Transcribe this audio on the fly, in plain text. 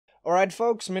Alright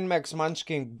folks,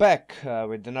 Munchking back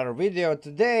with another video.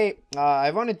 Today I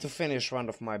wanted to finish one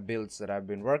of my builds that I've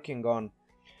been working on,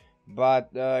 but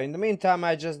in the meantime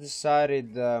I just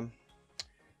decided,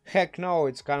 heck no,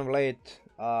 it's kind of late.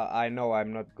 I know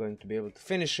I'm not going to be able to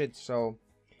finish it, so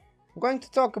I'm going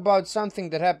to talk about something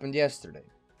that happened yesterday.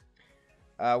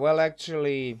 Well,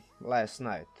 actually last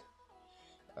night,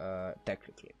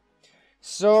 technically.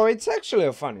 So it's actually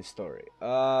a funny story.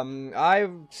 I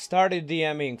started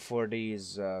DMing for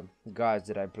these guys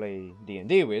that I play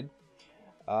D&D with.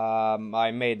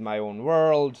 I made my own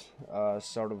world,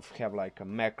 sort of have like a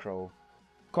macro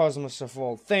cosmos of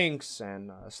all things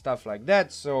and stuff like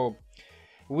that. So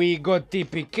we got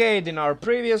TPK'd in our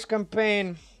previous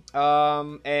campaign,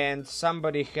 and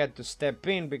somebody had to step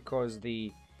in because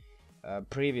the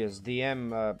previous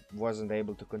DM wasn't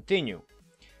able to continue.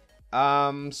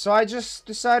 So I just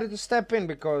decided to step in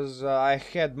because I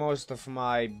had most of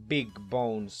my big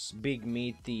bones, big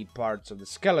meaty parts of the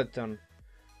skeleton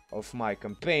of my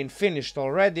campaign finished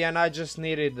already, and I just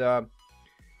needed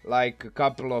like a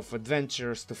couple of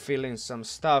adventures to fill in some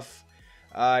stuff,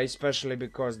 especially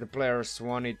because the players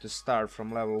wanted to start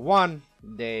from level 1.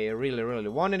 They really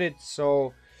wanted it,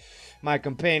 so my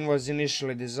campaign was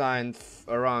initially designed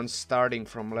around starting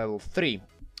from level 3.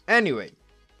 Anyway,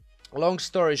 long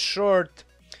story short,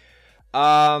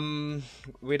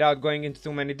 without going into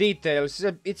too many details,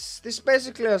 it's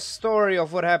basically a story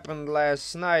of what happened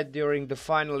last night during the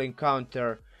final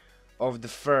encounter of the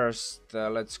first,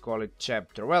 let's call it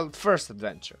chapter, well, first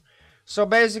adventure. So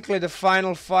basically the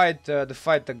final fight, the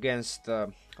fight against,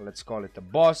 let's call it a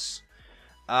boss,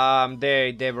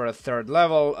 they were a 3rd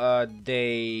level,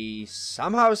 they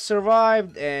somehow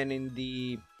survived, and in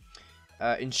the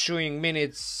ensuing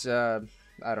minutes,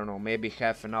 I don't know, maybe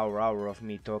half an hour of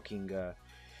me talking to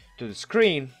the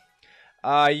screen,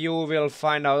 you will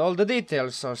find out all the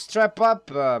details. So strap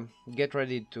up, get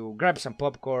ready to grab some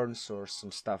popcorns or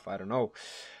some stuff, I don't know.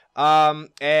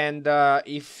 And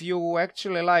if you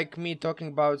actually like me talking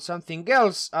about something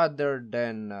else other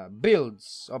than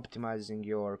builds, optimizing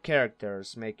your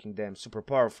characters, making them super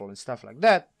powerful and stuff like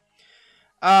that,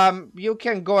 you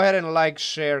can go ahead and like,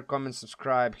 share, comment,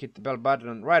 subscribe, hit the bell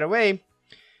button right away.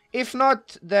 If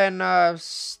not, then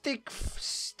stick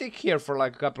here for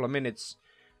like a couple of minutes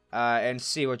and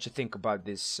see what you think about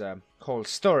this whole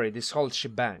story, this whole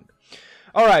shebang.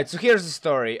 Alright, so here's the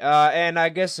story, and I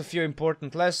guess a few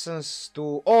important lessons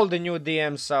to all the new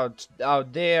DMs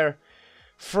out there,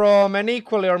 from an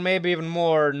equally or maybe even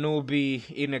more newbie,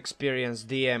 inexperienced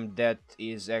DM that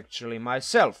is actually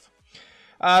myself.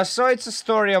 So it's a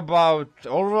story about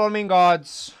overwhelming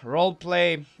odds,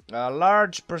 roleplay,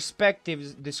 large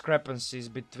perspective discrepancies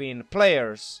between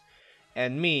players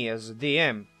and me as a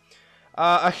DM,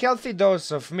 a healthy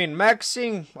dose of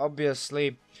min-maxing,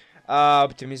 obviously,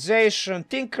 optimization,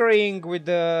 tinkering with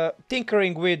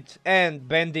and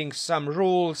bending some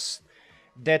rules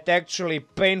that actually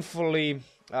painfully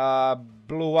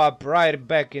blew up right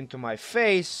back into my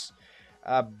face,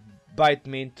 bite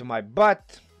me into my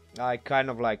butt. I kind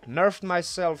of like nerfed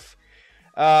myself.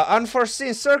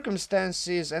 Unforeseen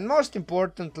circumstances, and most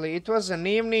importantly, it was an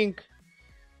evening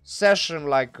session,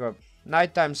 like a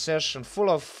nighttime session, full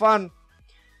of fun,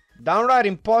 downright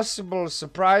impossible,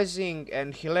 surprising,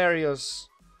 and hilarious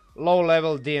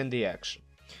low-level D&D action.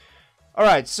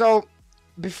 Alright, so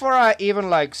before I even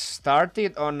like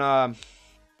started on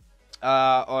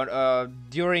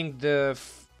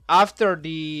after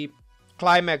the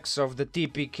climax of the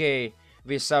TPK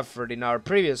we suffered in our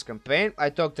previous campaign, I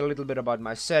talked a little bit about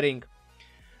my setting.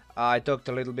 I talked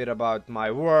a little bit about my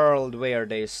world, where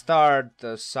they start,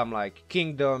 some like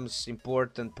kingdoms,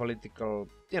 important political,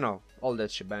 you know, all that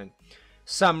shebang.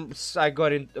 I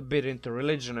got a bit into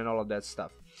religion and all of that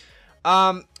stuff.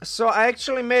 So I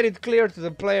actually made it clear to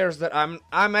the players that I'm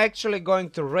actually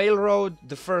going to railroad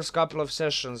the first couple of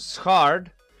sessions hard,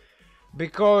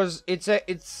 because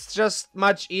it's just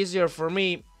much easier for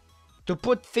me to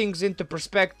put things into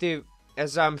perspective,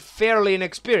 as I'm fairly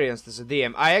inexperienced as a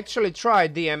DM. I actually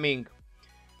tried DMing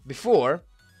before.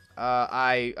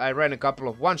 I ran a couple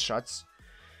of one-shots,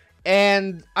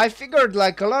 and I figured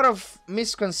like a lot of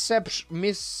misconceptions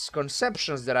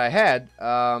that I had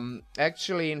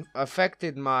actually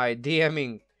affected my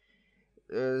DMing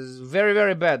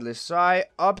very badly. So I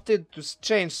opted to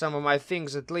change some of my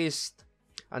things, at least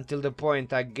until the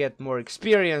point I get more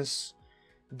experience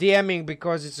DMing,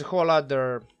 because it's a whole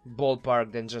other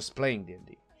ballpark than just playing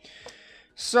D&D.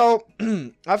 So,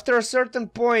 after a certain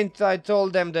point, I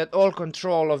told them that all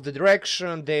control of the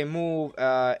direction they move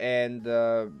and,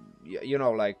 you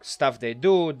know, like stuff they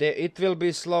do, it will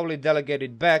be slowly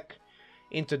delegated back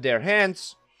into their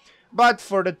hands. But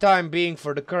for the time being,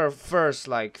 for the first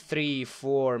like 3,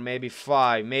 4, maybe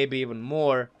 5, maybe even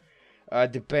more,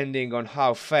 depending on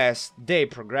how fast they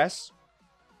progress,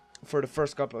 for the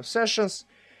first couple of sessions,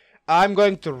 I'm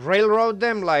going to railroad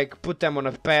them, like put them on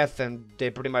a path, and they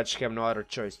pretty much have no other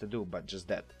choice to do but just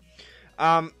that.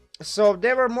 So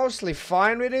they were mostly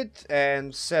fine with it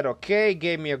and said okay,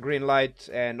 gave me a green light,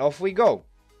 and off we go.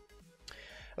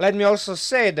 Let me also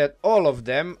say that all of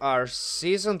them are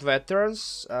seasoned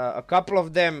veterans. A couple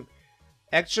of them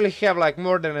actually have like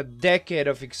more than a decade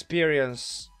of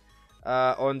experience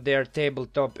on their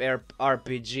tabletop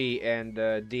RPG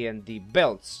and D&D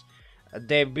belts.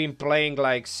 They've been playing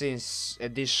like since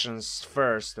editions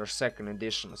first or second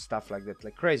edition, stuff like that,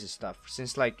 like crazy stuff,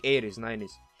 since like 80s,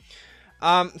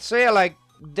 90s. So yeah, like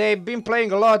they've been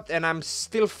playing a lot, and I'm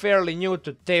still fairly new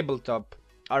to tabletop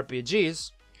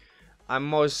RPGs. I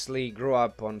mostly grew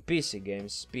up on PC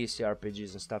games, PC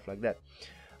RPGs and stuff like that.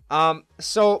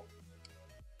 So,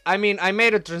 I mean, I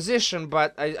made a transition,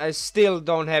 but I still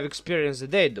don't have experience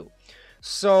that they do.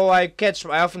 So I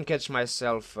often catch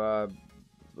myself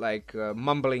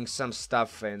mumbling some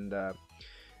stuff and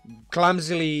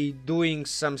clumsily doing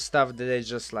some stuff that they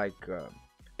just like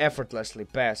effortlessly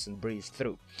pass and breeze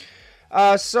through.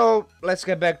 So let's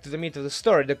get back to the meat of the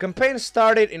story. The campaign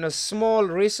started in a small,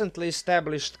 recently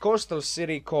established coastal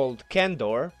city called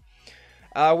Kandor,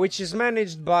 which is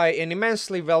managed by an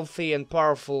immensely wealthy and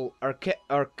powerful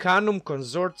Arcanum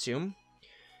Consortium.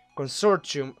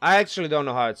 I actually don't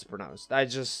know how it's pronounced. I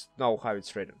just know how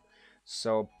it's written.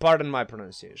 So pardon my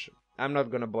pronunciation. I'm not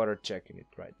gonna bother checking it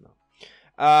right now.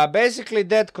 Basically,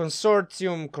 that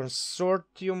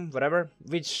consortium, whatever,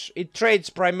 which it trades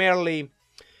primarily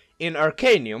in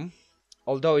Arcanium,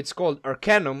 although it's called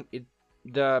Arcanum,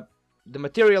 the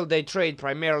material they trade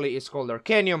primarily is called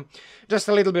Arcanium. Just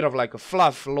a little bit of like a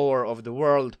fluff lore of the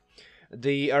world.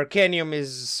 The Arcanium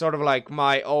is sort of like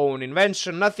my own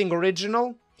invention, nothing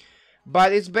original,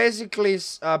 but it's basically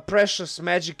precious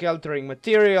magic altering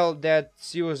material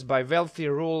that's used by wealthy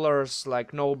rulers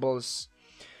like nobles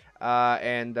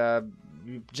and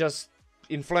just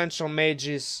influential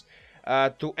mages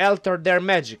to alter their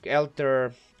magic,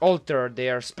 alter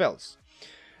their spells.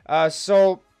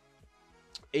 So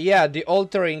yeah, the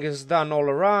altering is done all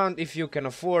around if you can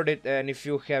afford it and if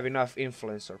you have enough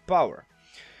influence or power.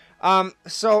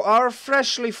 So our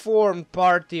freshly formed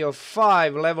party of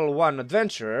 5 level 1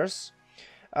 adventurers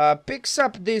picks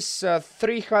up this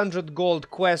 300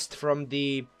 gold quest from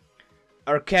the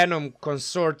Arcanum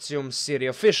Consortium city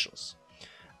officials.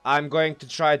 I'm going to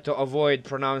try to avoid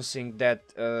pronouncing that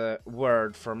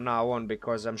word from now on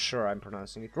because I'm sure I'm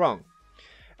pronouncing it wrong.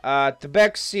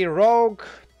 Tabaxi Rogue,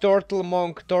 Turtle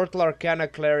Monk, Turtle Arcana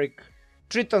Cleric,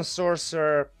 Triton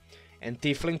Sorcerer, and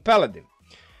Tiefling Paladin.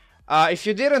 If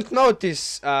you didn't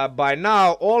notice by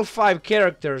now, all 5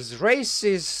 characters'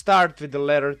 races start with the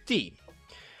letter T.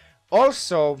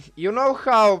 Also, you know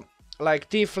how like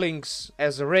Tieflings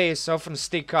as a race often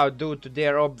stick out due to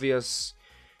their obvious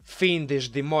fiendish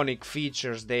demonic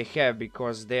features they have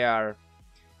because they are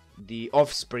the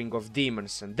offspring of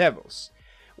demons and devils.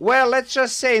 Well, let's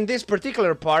just say in this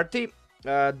particular party,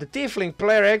 the Tiefling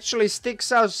player actually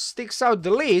sticks out the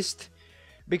least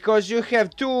because you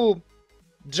have 2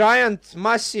 giant,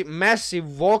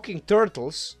 massive walking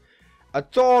turtles, a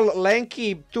tall,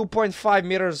 lanky, 2.5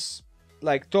 meters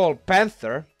like tall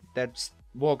panther that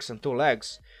walks on 2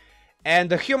 legs,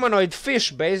 and a humanoid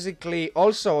fish basically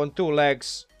also on 2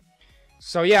 legs.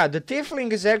 So yeah, the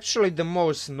Tiefling is actually the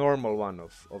most normal one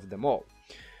of them all.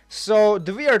 So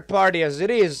the weird party as it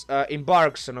is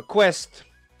embarks on a quest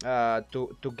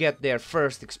to get their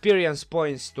first experience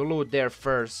points, to loot their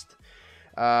first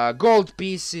gold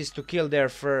pieces, to kill their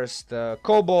first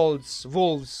kobolds,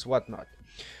 wolves, whatnot.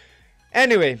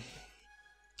 Anyway,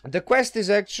 the quest is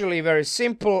actually very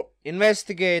simple.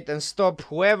 Investigate and stop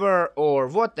whoever or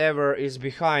whatever is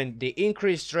behind the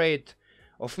increased rate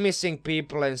of missing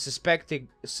people and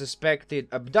suspected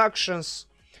abductions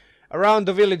around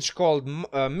the village called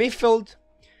Miffeld,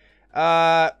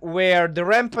 where the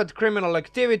rampant criminal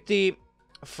activity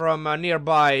from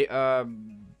nearby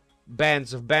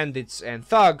bands of bandits and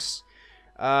thugs,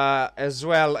 as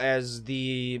well as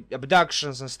the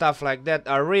abductions and stuff like that,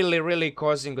 are really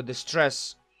causing a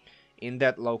distress in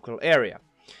that local area.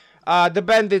 The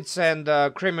bandits and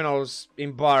criminals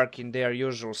embark in their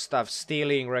usual stuff,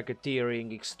 stealing,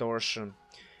 racketeering, extortion,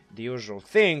 the usual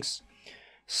things.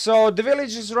 So the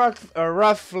village is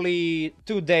roughly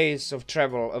 2 days of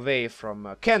travel away from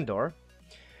Kandor.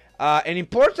 An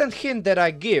important hint that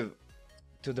I give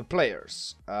to the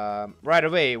players right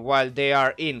away while they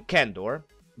are in Kandor,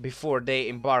 before they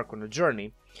embark on a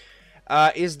journey,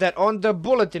 is that on the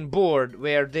bulletin board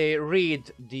where they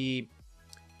read the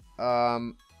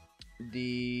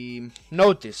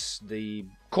notice, the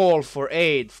call for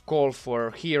aid, call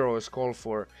for heroes, call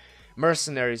for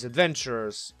mercenaries,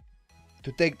 adventurers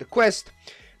to take the quest,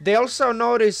 they also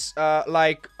notice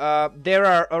there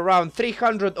are around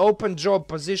 300 open job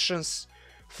positions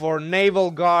for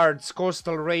naval guards,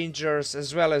 coastal rangers,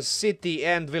 as well as city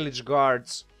and village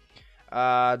guards.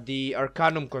 The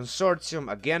Arcanum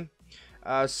Consortium, again,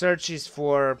 searches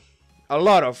for a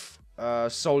lot of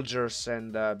soldiers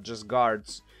and just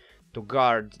guards to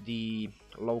guard the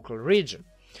local region.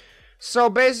 So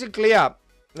basically, yeah,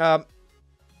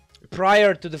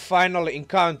 prior to the final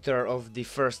encounter of the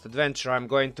first adventure, I'm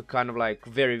going to kind of like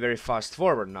very, very fast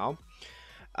forward now.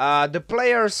 The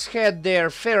players had their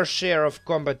fair share of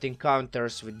combat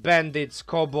encounters with bandits,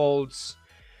 kobolds,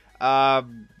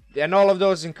 and all of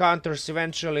those encounters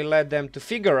eventually led them to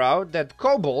figure out that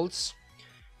kobolds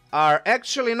are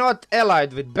actually not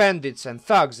allied with bandits and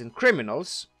thugs and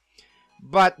criminals,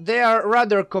 but they are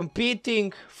rather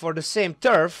competing for the same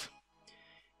turf,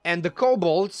 and the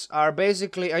kobolds are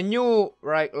basically a new,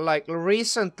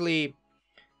 recently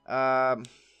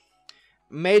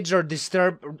major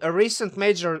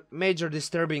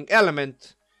disturbing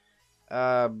element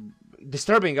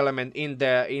in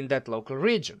that local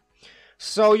region.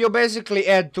 So you basically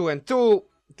add 2 and 2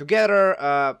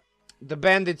 together. The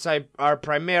bandits are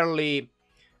primarily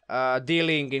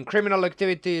dealing in criminal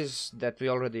activities that we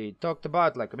already talked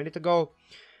about like a minute ago,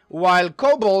 while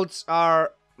kobolds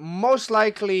are most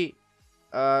likely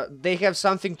they have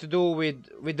something to do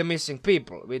with the missing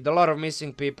people, with a lot of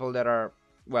missing people that are,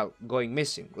 well, going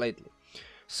missing lately.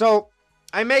 So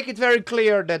I make it very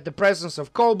clear that the presence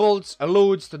of kobolds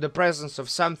alludes to the presence of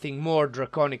something more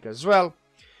draconic as well,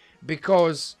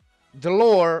 because the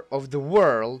lore of the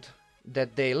world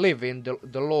that they live in,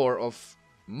 the lore of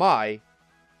my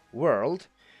world,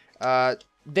 there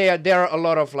are a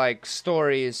lot of like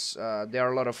stories, there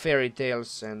are a lot of fairy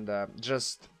tales and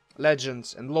just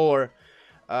legends and lore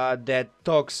that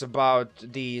talks about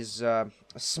these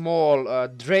small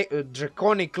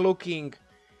draconic looking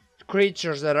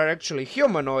creatures that are actually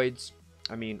humanoids.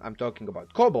 I mean, I'm talking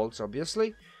about kobolds,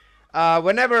 obviously.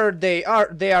 Whenever they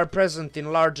are present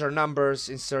in larger numbers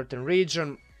in certain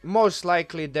region, most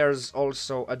likely there's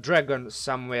also a dragon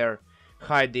somewhere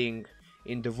hiding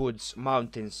in the woods,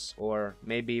 mountains, or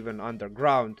maybe even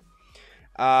underground.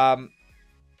 And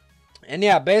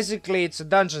yeah, basically it's a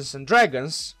Dungeons and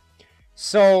Dragons,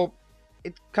 so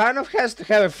it kind of has to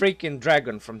have a freaking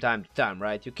dragon from time to time,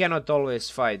 right? You cannot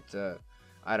always fight,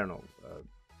 I don't know,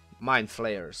 mind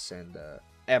flayers and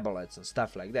aboleths and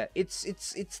stuff like that.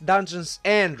 It's Dungeons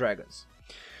and Dragons.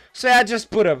 So yeah, just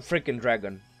put a freaking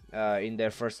dragon in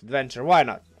their first adventure. Why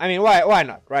not? I mean, why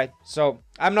not, right? So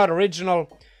I'm not original.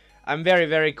 I'm very,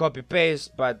 very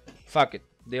copy-paste, but fuck it,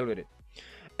 deal with it.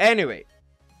 Anyway,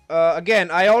 again,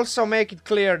 I also make it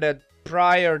clear that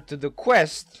prior to the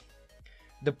quest,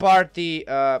 the party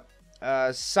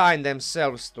signed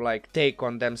themselves to like take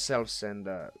on themselves and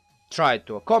try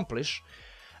to accomplish.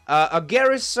 A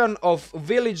garrison of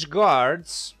village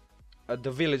guards,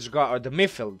 the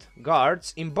Miffled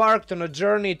guards, embarked on a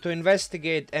journey to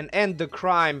investigate and end the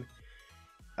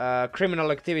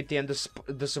criminal activity and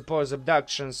the supposed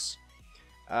abductions,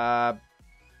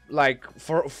 like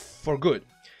for good.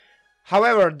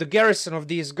 However, the garrison of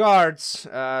these guards,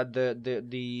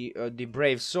 the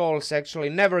brave souls, actually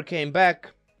never came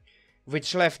back,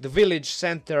 which left the village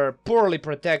center poorly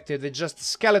protected with just a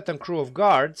skeleton crew of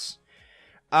guards.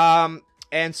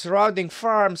 And surrounding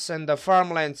farms and the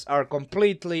farmlands are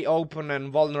completely open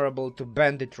and vulnerable to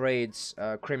bandit raids,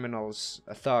 criminals,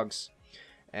 thugs,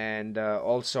 and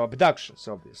also abductions,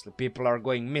 obviously. People are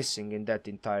going missing in that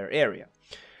entire area.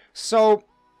 So,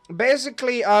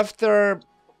 basically, after...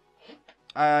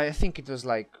 I think it was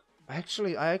like... I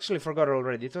actually forgot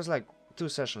already. It was like 2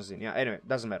 sessions in. Yeah, anyway,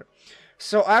 doesn't matter.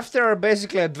 So, after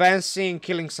basically advancing,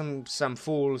 killing some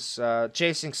fools,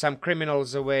 chasing some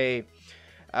criminals away...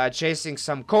 chasing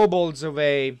some kobolds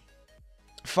away,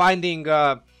 finding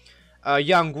a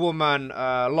young woman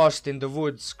lost in the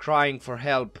woods crying for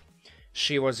help.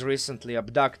 She was recently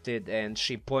abducted and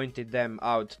she pointed them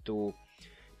out to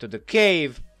the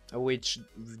cave, which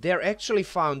there actually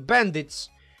found bandits,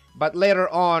 but later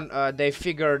on they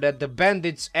figured that the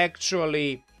bandits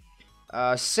actually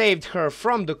saved her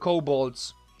from the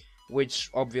kobolds, which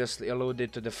obviously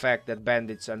alluded to the fact that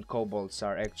bandits and kobolds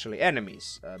are actually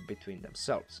enemies between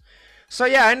themselves. So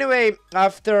yeah, anyway,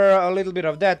 after a little bit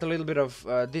of that, a little bit of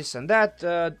this and that,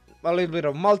 a little bit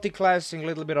of multi-classing, a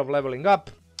little bit of leveling up,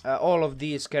 all of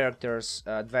these characters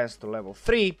advanced to level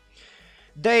 3.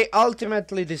 They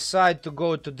ultimately decide to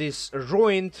go to this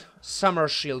ruined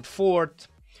Summershield fort.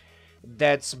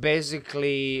 That's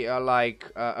basically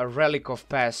like a relic of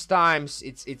past times.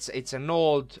 It's an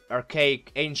old,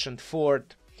 archaic, ancient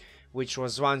fort, which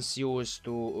was once used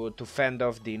to fend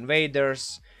off the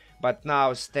invaders, but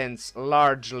now stands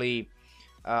largely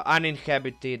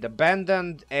uninhabited,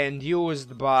 abandoned, and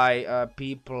used by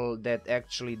people that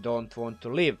actually don't want to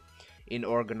live in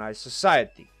organized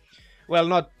society. Well,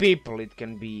 not people, it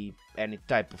can be any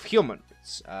type of human.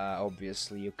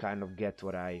 Obviously, you kind of get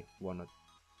what I want to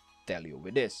tell you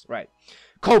with this, right?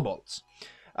 Kobolds.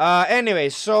 Anyway,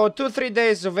 so 2-3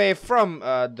 days away from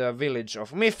the village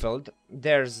of Miffeld,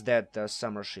 there's that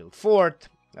Summershield fort,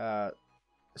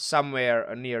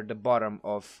 somewhere near the bottom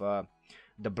of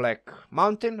the Black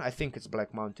Mountain. I think it's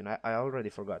Black Mountain. I already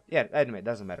forgot. Yeah, anyway,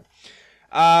 doesn't matter.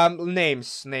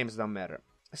 Names don't matter.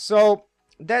 So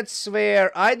that's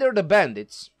where either the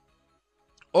bandits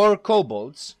or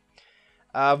kobolds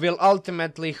will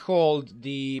ultimately hold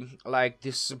the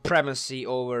supremacy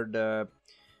over the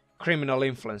criminal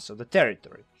influence of the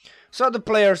territory. So the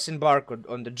players embark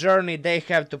on the journey. They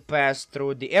have to pass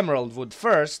through the Emerald Wood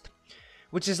first,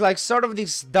 which is like sort of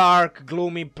this dark,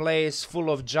 gloomy place full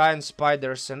of giant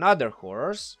spiders and other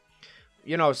horrors.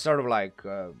 You know, sort of like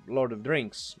Lord of the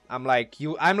Rings. I'm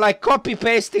like copy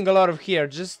pasting a lot of here.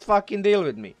 Just fucking deal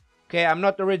with me, okay? I'm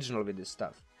not original with this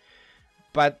stuff.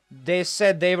 But they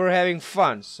said they were having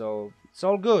fun, so it's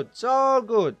all good. It's all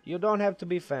good. You don't have to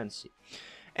be fancy.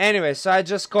 Anyway, so I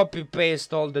just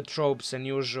copy-paste all the tropes and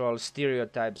usual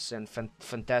stereotypes and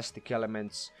fantastic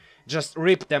elements. Just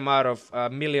rip them out of a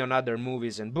million other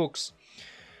movies and books.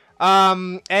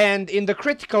 And in the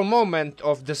critical moment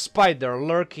of the spider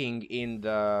lurking in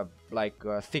the,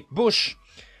 thick bush,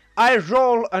 I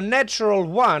roll a natural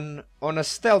 1 on a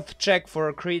stealth check for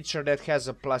a creature that has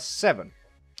a +7.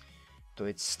 To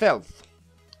its stealth.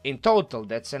 In total,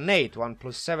 that's an 8. 1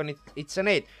 + 7, it's an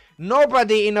 8.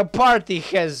 Nobody in a party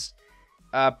has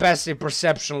passive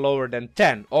perception lower than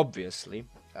 10, obviously.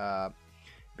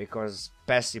 Because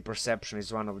passive perception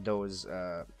is one of those...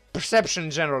 perception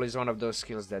in general is one of those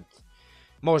skills that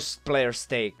most players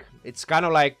take. It's kind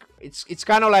of like... It's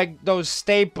kind of like those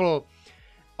staple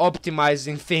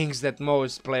optimizing things that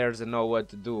most players that know what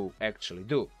to do actually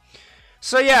do.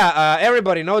 So yeah,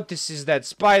 everybody notices that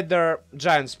spider,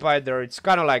 giant spider, it's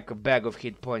kind of like a bag of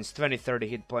hit points, 20-30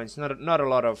 hit points, not a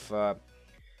lot of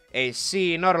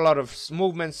AC, not a lot of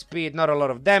movement speed, not a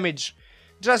lot of damage,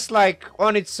 just like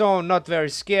on its own, not very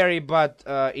scary, but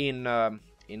in a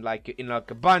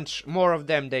bunch more of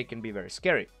them, they can be very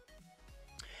scary.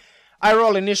 I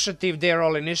roll initiative, they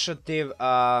roll initiative,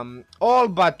 all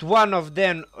but one of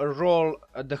them roll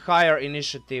the higher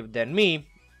initiative than me.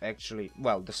 Actually,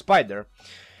 well, the spider.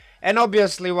 And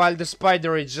obviously, while the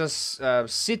spider is just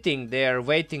sitting there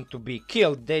waiting to be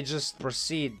killed, they just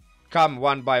proceed, come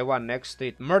one by one next to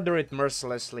it, murder it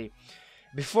mercilessly,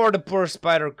 before the poor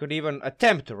spider could even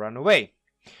attempt to run away.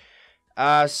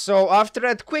 So after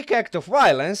that quick act of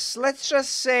violence, let's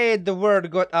just say the word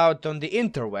got out on the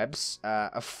interwebs,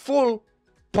 a full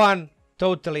pun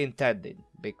totally intended,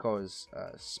 because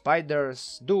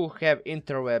spiders do have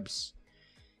interwebs.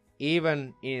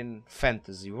 Even in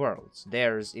fantasy worlds,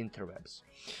 there's interwebs.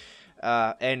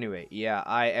 Anyway, yeah,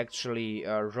 I actually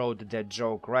wrote that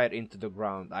joke right into the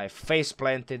ground. I face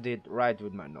planted it right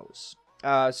with my nose.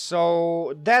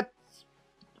 So that,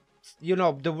 you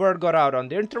know, the word got out on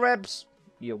the interwebs.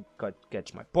 You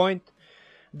catch my point.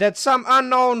 That some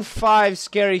unknown new 5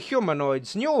 scary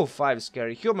humanoids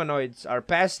are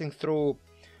passing through,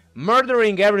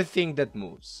 murdering everything that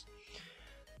moves.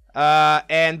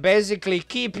 And basically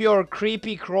keep your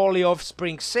creepy crawly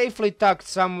offspring safely tucked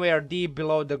somewhere deep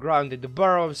below the ground in the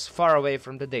burrows, far away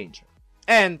from the danger.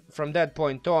 And from that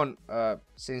point on,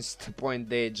 since the point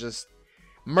they just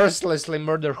mercilessly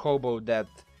murder hobo that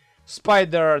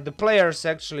spider, the players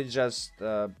actually just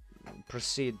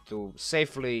proceed to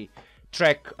safely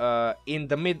trek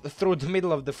through the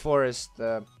middle of the forest,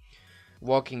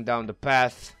 walking down the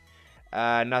path.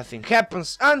 Nothing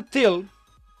happens until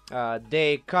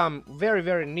they come very,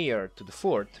 very near to the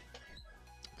fort,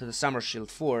 to the Summershield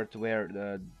fort,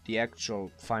 where the actual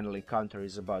final encounter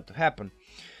is about to happen.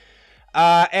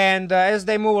 And as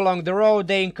they move along the road,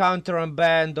 they encounter a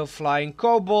band of flying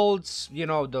kobolds. You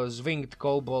know, those winged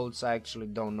kobolds. I actually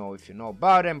don't know if you know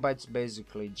about them, but it's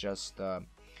basically just a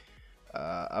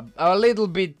little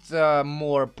bit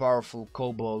more powerful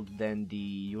kobold than the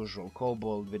usual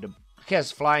kobold.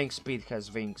 Has flying speed,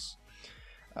 has wings.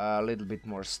 A little bit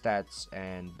more stats,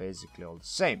 and basically all the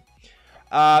same.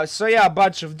 So yeah, a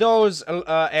bunch of those,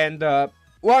 and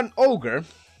one ogre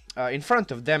in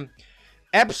front of them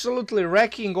absolutely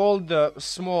wrecking all the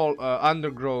small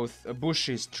undergrowth,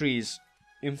 bushes, trees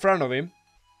in front of him.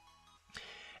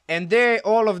 And they,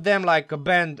 all of them, like a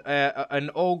band, an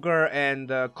ogre and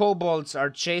kobolds are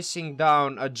chasing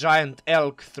down a giant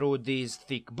elk through these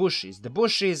thick bushes. The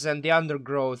bushes and the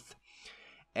undergrowth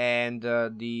and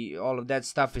all of that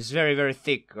stuff is very, very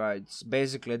thick. It's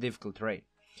basically a difficult terrain.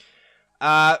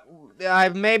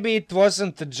 Maybe it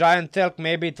wasn't a giant elk,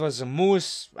 maybe it was a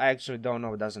moose. I actually don't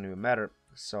know, it doesn't even matter.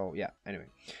 So yeah, anyway.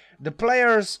 The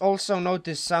players also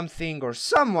notice something or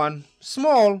someone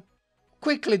small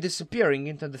quickly disappearing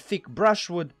into the thick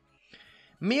brushwood,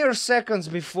 mere seconds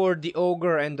before the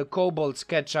ogre and the kobolds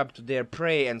catch up to their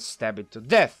prey and stab it to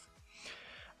death.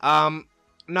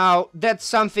 Now, that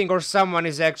something or someone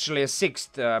is actually a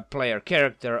sixth player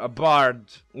character, a bard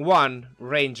 1,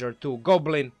 ranger 2,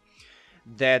 goblin.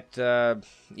 That,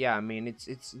 yeah, I mean,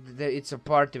 it's a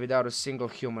party without a single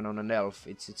human on an elf.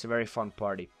 It's a very fun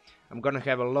party. I'm gonna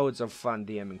have loads of fun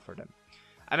DMing for them.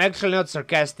 I'm actually not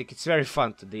sarcastic, it's very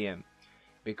fun to DM.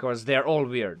 Because they're all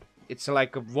weird. It's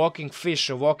like a walking fish,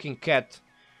 a walking cat,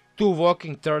 2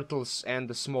 walking turtles,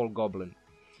 and a small goblin.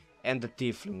 And a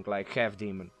tiefling, like half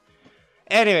demon.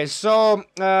 Anyway, so,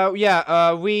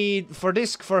 yeah,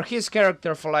 for his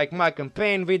character, for like my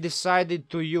campaign, we decided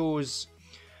to use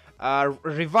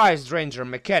revised ranger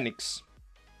mechanics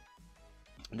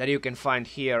that you can find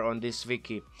here on this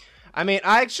wiki. I mean,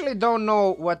 I actually don't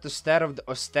know what the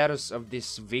status of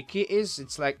this wiki is.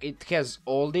 It's like it has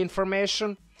all the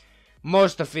information.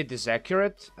 Most of it is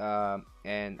accurate.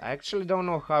 And I actually don't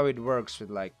know how it works with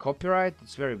like copyright.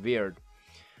 It's very weird.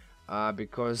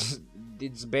 Because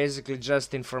it's basically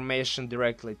just information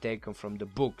directly taken from the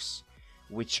books,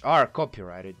 which are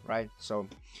copyrighted, right? So,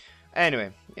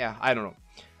 anyway, yeah, I don't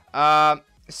know.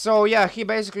 So yeah, he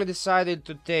basically decided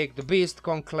to take the Beast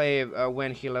Conclave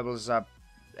when he levels up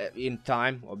in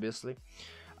time, obviously,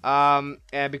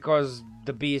 because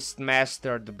the Beast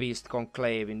Master, the Beast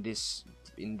Conclave in this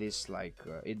like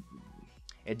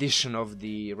edition of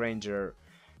the Ranger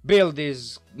build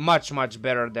is much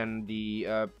better than the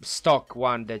stock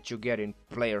one that you get in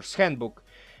Player's Handbook,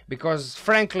 because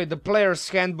frankly the Player's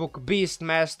Handbook Beast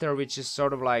Master, which is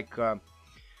sort of like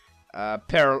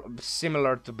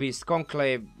similar to Beast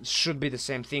Conclave, should be the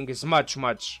same thing, is much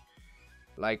worse.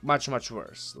 Like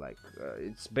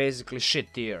it's basically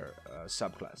shit tier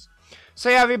subclass. So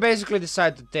yeah, we basically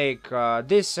decide to take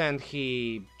this, and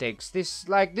he takes this.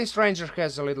 Like this ranger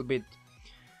has a little bit,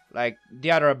 like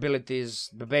the other abilities,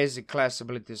 the basic class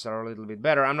abilities are a little bit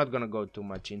better. I'm not gonna go too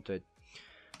much into it.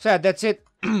 So yeah, that's it.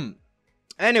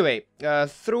 Anyway,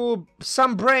 through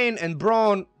some brain and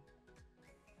brawn,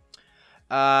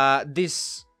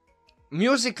 this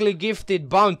musically gifted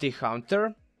bounty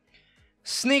hunter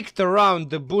sneaked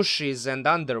around the bushes and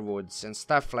underwoods and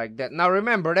stuff like that. Now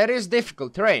remember, that is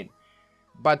difficult terrain,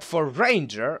 but for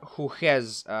ranger who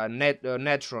has a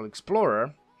natural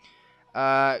explorer,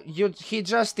 he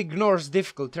just ignores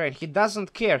difficult terrain. He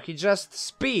doesn't care. He just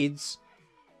speeds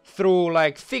through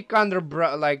like thick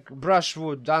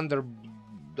brushwood,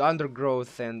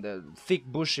 undergrowth and thick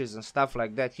bushes and stuff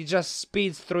like that. He just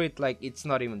speeds through it like it's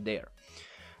not even there.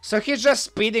 So he's just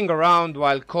speeding around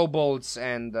while kobolds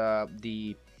and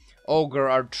the ogre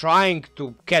are trying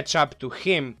to catch up to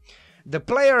him. The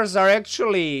players are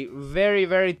actually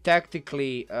very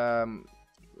tactically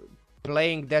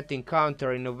playing that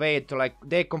encounter in a way to like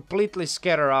they completely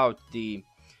scatter out the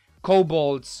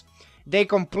kobolds. They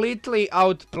completely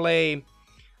outplay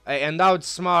and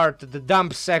outsmart the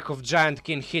dump sack of giant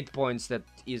kin hit points that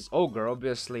is ogre,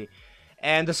 obviously.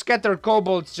 And the scattered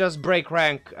kobolds just break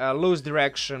rank, lose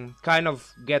direction, kind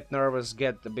of get nervous,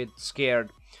 get a bit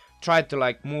scared, try to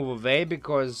like move away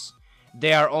because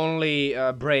they are only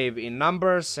brave in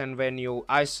numbers, and when you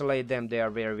isolate them they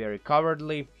are very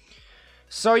cowardly.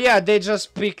 So yeah, they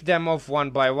just pick them off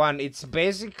one by one. It's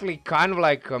basically kind of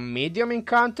like a medium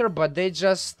encounter, but they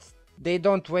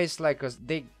don't waste like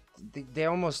they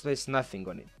almost waste nothing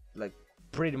on it, like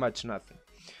pretty much nothing.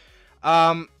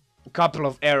 Couple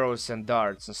of arrows and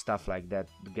darts and stuff like that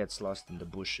gets lost in the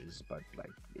bushes, but like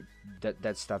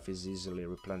that stuff is easily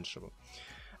replenishable.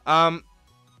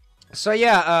 So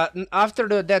yeah,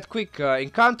 after that quick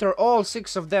encounter, all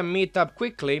 6 of them meet up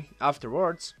quickly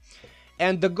afterwards,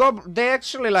 and they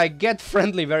actually like get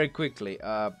friendly very quickly.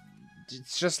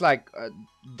 It's just like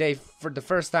for the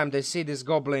first time they see this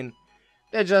goblin,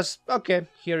 they just, okay,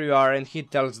 here you are, and he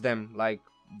tells them like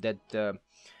that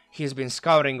he's been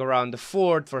scouting around the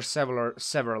fort for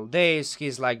several days.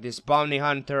 He's like this bounty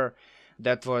hunter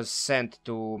that was sent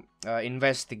to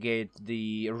investigate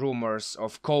the rumors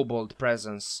of kobold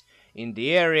presence in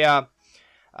the area.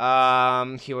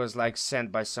 He was like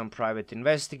sent by some private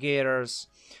investigators.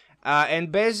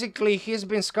 And basically he's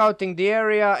been scouting the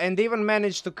area and even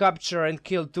managed to capture and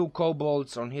kill 2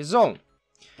 kobolds on his own.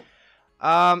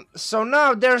 So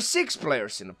now there are 6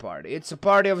 players in the party. It's a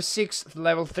party of 6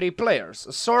 level 3 players.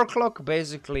 A sword clock,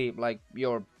 basically like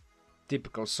your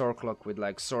typical sword clock with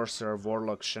like sorcerer,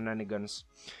 warlock shenanigans.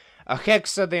 A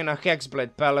hexadin, a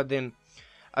hexblade paladin,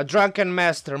 a drunken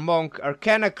master monk,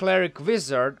 arcana cleric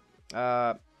wizard.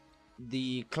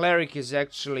 The cleric is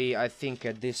actually, I think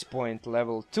at this point,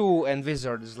 level 2 and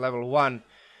wizard is level 1.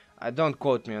 Don't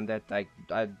quote me on that, I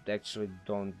actually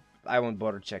don't, I won't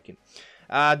bother checking.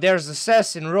 There's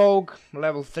assassin rogue,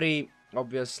 level 3,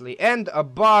 obviously, and a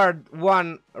bard,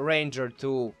 1 ranger,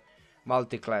 2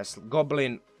 multi-class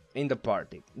goblin in the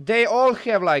party. They all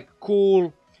have like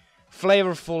cool,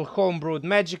 flavorful homebrewed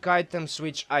magic items,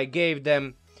 which I gave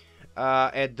them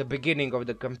at the beginning of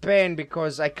the campaign,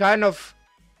 because I kind of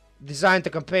designed the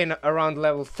campaign around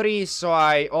level 3, so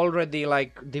I already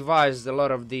like devised a lot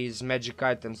of these magic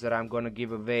items that I'm gonna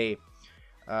give away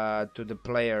to the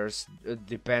players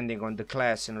depending on the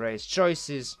class and race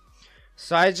choices.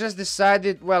 So I just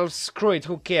decided, well, screw it,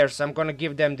 who cares, I'm gonna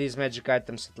give them these magic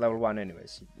items at level 1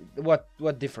 anyways.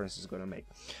 What difference is gonna make?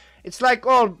 It's like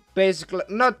all basically,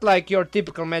 not like your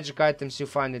typical magic items you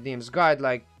find in DM's Guide,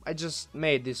 like I just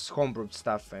made this homebrewed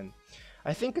stuff and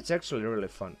I think it's actually really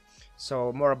fun.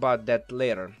 So more about that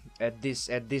later. At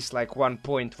this like one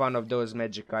point, one of those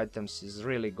magic items is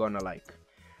really gonna like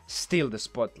steal the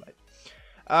spotlight.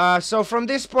 So from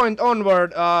this point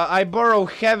onward, I borrow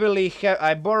heavily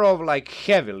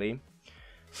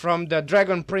from the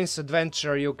Dragon Prince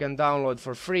adventure you can download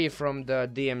for free from the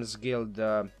DM's Guild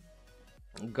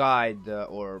guide,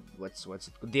 or what's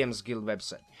it, DM's Guild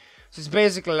website. So it's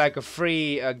basically like a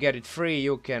free, get it free.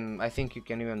 You can, I think you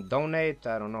can even donate.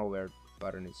 I don't know where the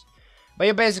button is, but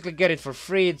you basically get it for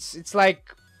free. It's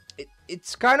like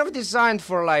it's kind of designed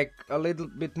for like a little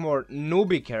bit more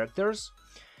newbie characters,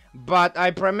 but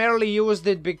I primarily used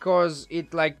it because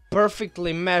it like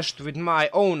perfectly meshed with my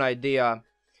own idea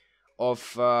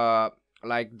of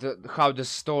like how the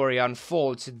story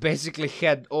unfolds. It basically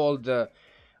had all the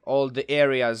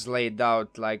areas laid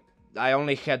out. Like I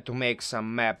only had to make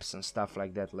some maps and stuff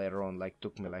like that later on. Like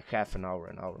took me like half an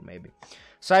hour maybe.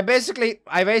 So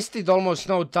I wasted almost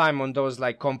no time on those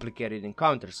like complicated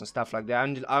encounters and stuff like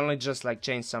that. I only just like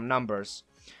changed some numbers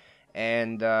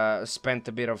and spent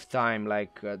a bit of time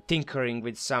like tinkering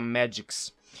with some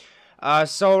magics.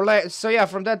 So yeah,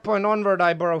 from that point onward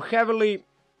I borrow heavily,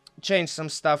 change some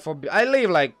stuff. I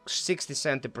leave like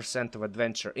 60-70% of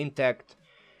adventure intact,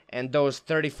 and those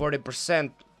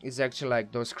 30-40% is actually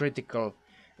like those critical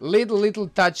little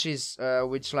touches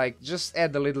which like just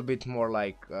add a little bit more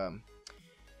like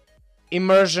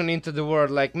immersion into the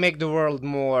world, like make the world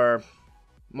more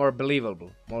believable,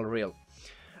 more real.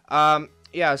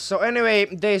 Yeah, so anyway,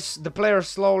 the players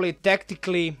slowly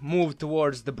tactically move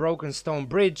towards the broken stone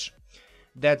bridge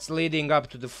that's leading up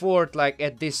to the fort, like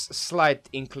at this slight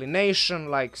inclination,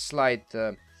 like slight,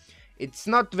 it's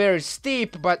not very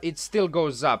steep, but it still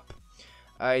goes up.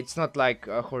 It's not like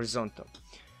horizontal.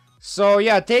 So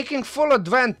yeah, taking full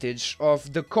advantage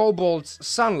of the kobolds'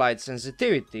 sunlight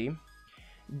sensitivity,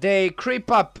 they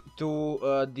creep up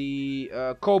to the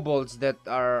kobolds that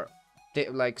are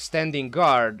like standing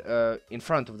guard in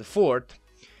front of the fort.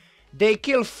 They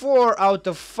kill 4 out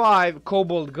of 5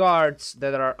 kobold guards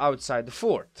that are outside the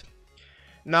fort.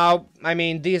 Now, I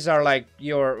mean, these are like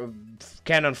your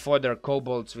cannon fodder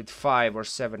kobolds with 5 or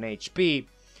 7 HP,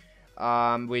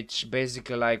 which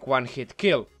basically like one hit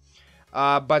kill.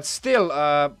 But still,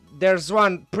 there's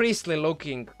one priestly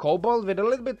looking kobold with a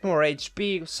little bit more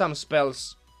HP, some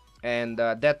spells, and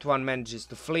that one manages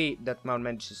to flee, that one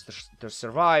manages to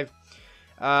survive,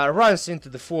 runs into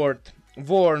the fort,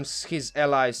 warns his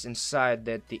allies inside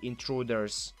that the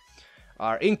intruders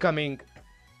are incoming,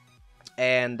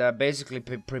 and basically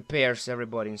prepares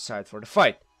everybody inside for the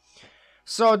fight.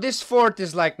 So this fort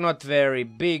is like not very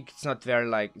big, it's not very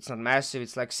like, it's not massive,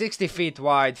 it's like 60 feet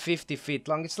wide, 50 feet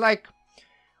long. It's like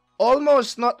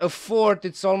almost not a fort,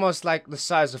 it's almost like the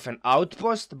size of an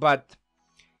outpost, but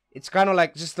it's kind of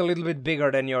like just a little bit bigger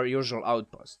than your usual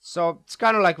outpost. So it's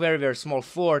kind of like very small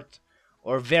fort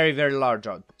or very large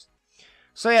outpost.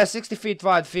 So yeah, 60 feet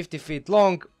wide, 50 feet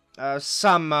long,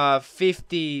 some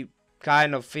 50,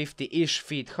 kind of 50-ish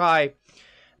feet high,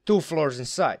 2 floors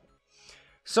inside.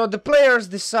 So the players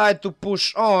decide to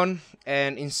push on,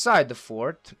 and inside the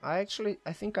fort, I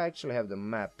think I actually have the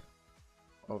map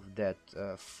of that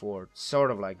fort,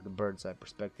 sort of like the bird's eye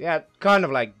perspective. Yeah, kind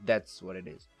of like that's what it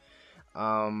is.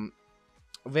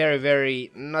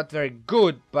 Very, not very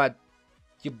good, but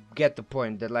you get the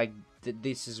point that like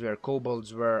this is where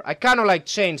kobolds were. I kind of like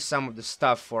changed some of the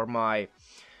stuff for my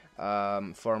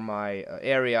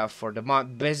area for the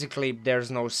mount. Basically,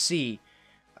 there's no sea.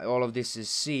 All of this is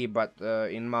sea, but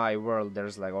in my world,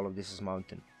 there's like all of this is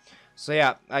mountain. So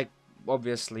yeah, I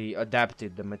obviously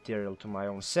adapted the material to my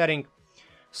own setting.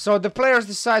 So the players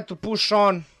decide to push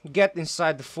on, get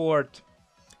inside the fort.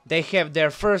 They have their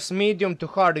first medium to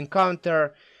hard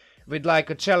encounter with like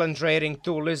a challenge rating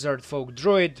 2 lizard folk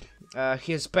druid,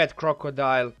 his pet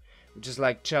crocodile, which is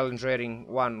like challenge rating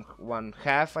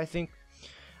 1/2, I think.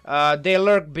 They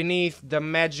lurk beneath the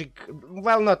magic,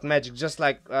 well, not magic, just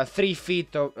like 3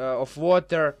 feet of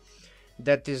water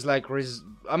that is like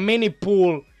a mini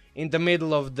pool in the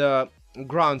middle of the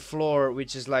ground floor,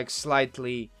 which is like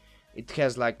slightly, it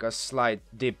has like a slight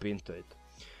dip into it.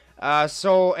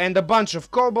 And a bunch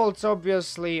of kobolds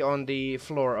obviously on the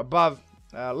floor above.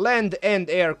 Land and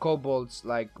air kobolds,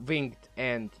 like winged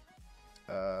and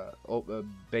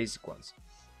basic ones.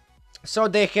 So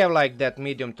they have like that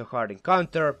medium to hard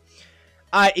encounter.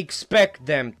 I expect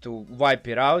them to wipe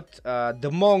it out.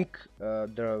 The monk,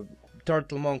 the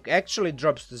turtle monk, actually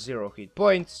drops to 0 hit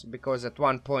points because at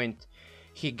one point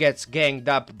he gets ganged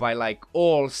up by like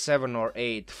all 7 or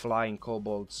 8 flying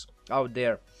kobolds out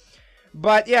there.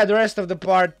 But yeah, the rest of the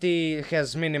party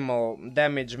has minimal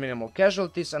damage, minimal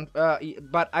casualties, and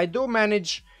but I do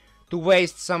manage to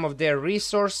waste some of their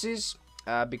resources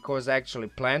because I actually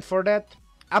planned for that.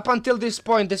 Up until this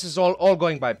point, this is all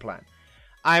going by plan.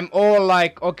 I'm all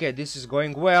like, okay, this is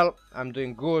going well, I'm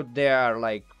doing good, they are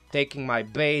like taking my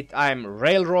bait, I'm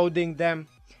railroading them,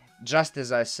 just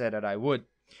as I said that I would.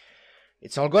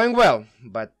 It's all going well,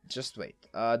 but just wait.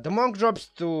 The monk drops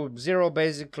to 0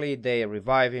 basically, they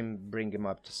revive him, bring him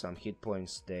up to some hit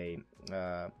points,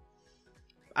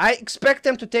 I expect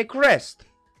them to take rest.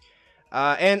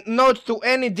 And note to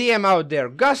any DM out there,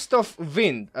 Gust of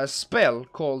Wind, a spell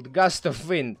called Gust of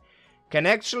Wind, can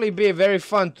actually be very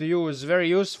fun to use, very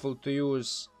useful to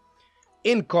use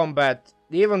in combat,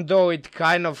 even though it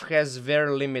kind of has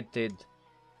very limited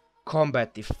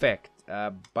combat effect.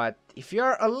 But if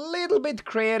you're a little bit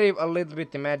creative, a little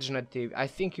bit imaginative, I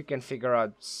think you can figure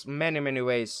out many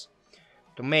ways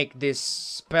to make this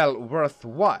spell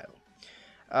worthwhile.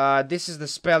 This is the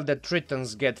spell that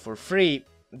Tritons get for free.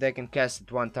 They can cast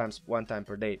it one time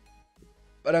per day.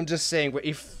 But I'm just saying,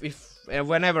 if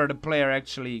whenever the player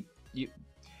actually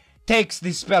takes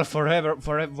this spell for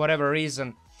whatever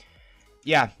reason,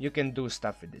 yeah, you can do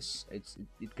stuff with this.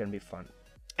 It can be fun.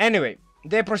 Anyway,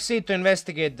 they proceed to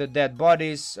investigate the dead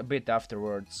bodies a bit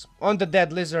afterwards. On the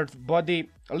dead lizard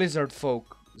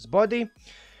folk's body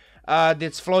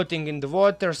that's floating in the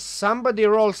water, somebody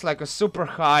rolls like a super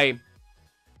high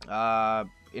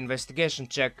investigation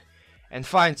check and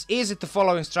finds easy to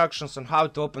follow instructions on how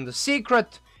to open the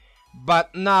secret,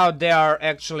 but now they are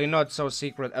actually not so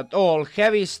secret at all.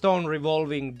 Heavy stone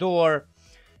revolving door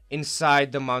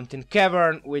inside the mountain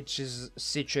cavern, which is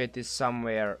situated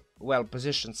somewhere, well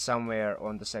positioned somewhere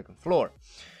on the 2nd floor.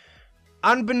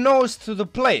 Unbeknownst to the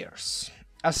players,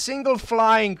 a single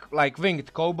flying, like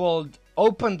winged kobold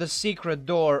opened the secret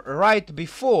door right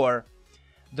before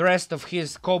the rest of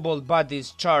his kobold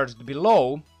buddies charged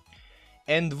below,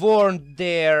 and warned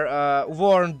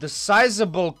the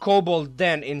sizable kobold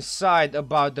den inside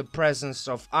about the presence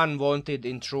of unwanted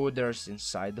intruders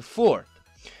inside the fort.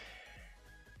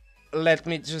 Let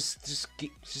me just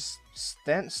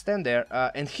stand there,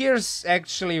 and here's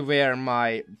actually where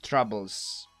my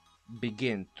troubles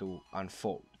begin to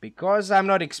unfold, because I'm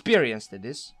not experienced at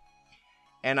this,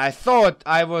 and I thought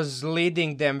I was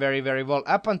leading them very well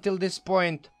up until this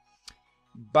point,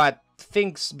 but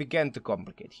things began to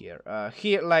complicate here.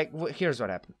 Here's what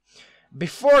happened.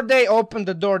 Before they opened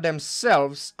the door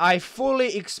themselves, I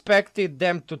fully expected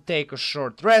them to take a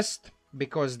short rest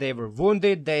because they were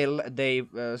wounded. They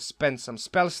spent some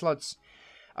spell slots.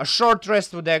 A short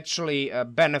rest would actually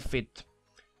benefit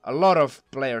a lot of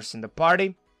players in the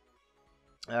party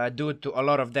due to a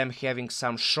lot of them having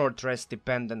some short rest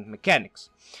dependent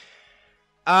mechanics.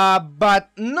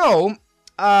 But no.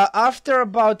 After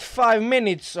about 5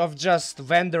 minutes of just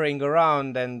wandering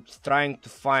around and trying to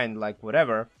find like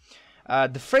whatever,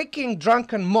 the freaking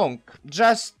drunken monk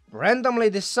just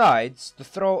randomly decides to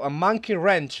throw a monkey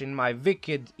wrench in my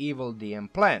wicked evil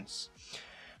DM plans.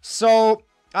 So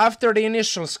after the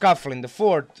initial scuffle in the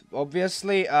fort,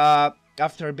 obviously,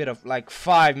 after a bit of like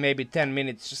 5, maybe 10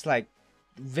 minutes, just like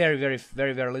very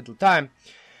little time,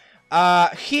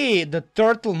 the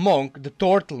turtle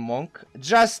monk,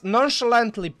 just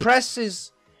nonchalantly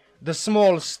presses the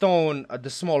small stone, the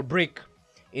small brick,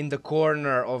 in the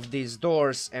corner of these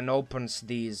doors and opens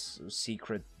these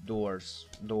secret doors,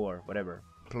 whatever,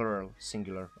 plural,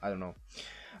 singular, I don't know.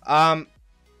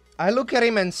 I look at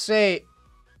him and say,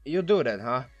 "You do that,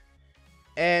 huh?"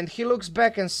 And he looks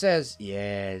back and says,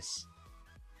 "Yes."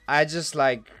 I just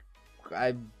like,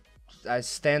 I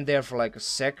stand there for like a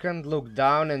second, look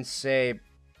down and say,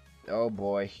 "Oh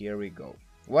boy, here we go.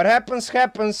 What happens,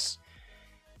 happens.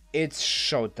 It's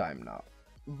showtime now."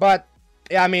 But,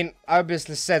 I mean, I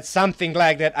obviously said something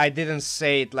like that. I didn't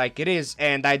say it like it is,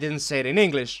 and I didn't say it in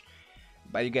English.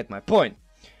 But you get my point.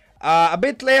 A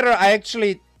bit later, I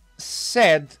actually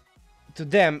said to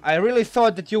them, "I really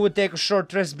thought that you would take a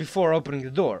short rest before opening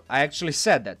the door." I actually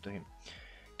said that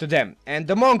to them. And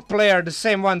the monk player, the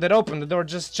same one that opened the door,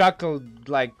 just chuckled,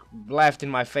 like, laughed in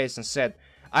my face and said,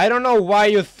 "I don't know why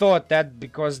you thought that,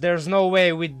 because there's no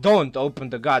way we don't open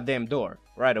the goddamn door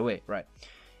right away, right?"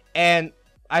 And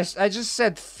I just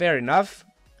said, "Fair enough,"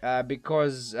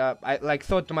 because I like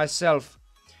thought to myself,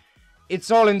 it's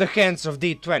all in the hands of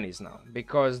D20s now,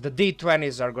 because the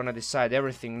D20s are gonna decide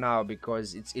everything now,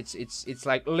 because it's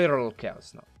like literal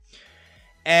chaos now.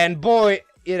 And boy,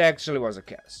 it actually was a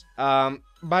chaos.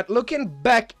 But looking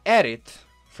back at it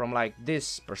from like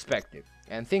this perspective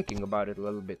and thinking about it a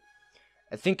little bit,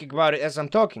 thinking about it as I'm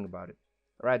talking about it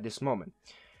right this moment,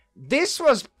 this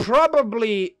was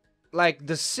probably like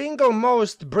the single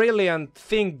most brilliant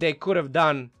thing they could have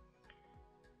done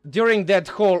during that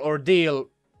whole ordeal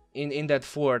in that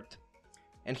fort.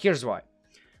 And here's why.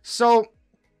 So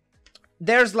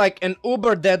there's like an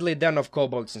uber deadly den of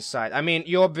kobolds inside. I mean,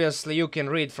 you can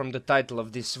read from the title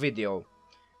of this video.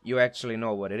 You actually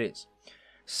know what it is.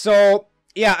 So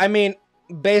yeah, I mean,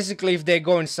 basically if they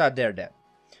go inside, they're dead.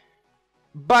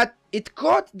 But it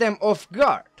caught them off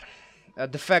guard,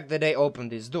 the fact that they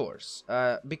opened these doors,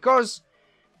 because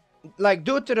like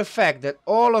due to the fact that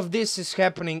all of this is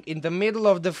happening in the middle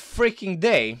of the freaking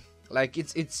day. Like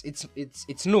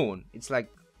it's noon. It's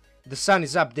like the sun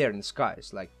is up there in the sky.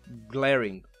 It's like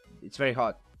glaring. It's very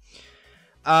hot.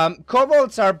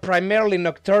 Kobolds are primarily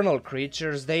nocturnal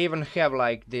creatures. They even have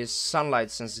like this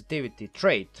sunlight sensitivity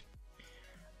trait,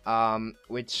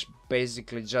 which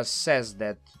basically just says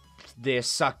that they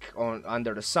suck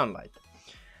under the sunlight.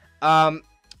 Yeah,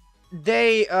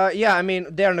 I mean,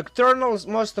 they're nocturnals.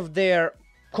 Most of their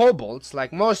kobolds,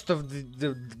 like most of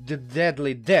the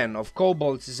deadly den of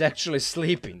kobolds, is actually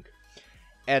sleeping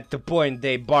at the point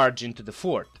they barge into the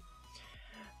fort.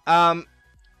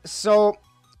 So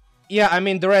yeah, I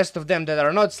mean, the rest of them that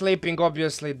are not sleeping,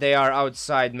 obviously they are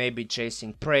outside, maybe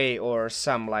chasing prey, or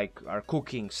some like are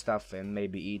cooking stuff and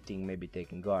maybe eating, maybe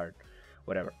taking guard,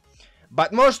 whatever.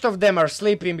 But most of them are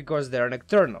sleeping because they're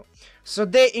nocturnal. So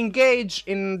they engage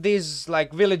in these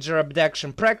like villager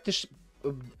abduction practices.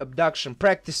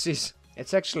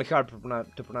 It's actually hard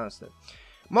to pronounce that.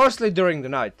 Mostly during the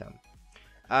nighttime.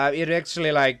 It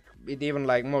actually like it even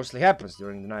like mostly happens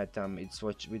during the nighttime. It's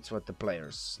what the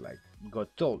players like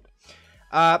got told.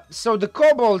 So the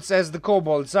kobolds, as the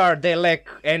kobolds are, they lack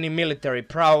any military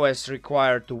prowess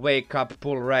required to wake up,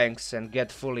 pull ranks, and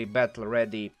get fully battle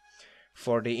ready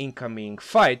for the incoming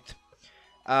fight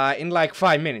in like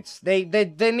 5 minutes. They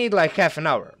need like half an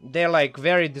hour. They're like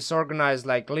very disorganized,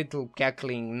 like little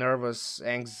cackling, nervous,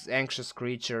 anxious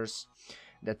creatures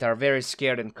that are very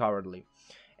scared and cowardly.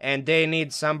 And they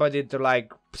need somebody to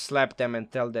like slap them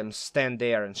and tell them stand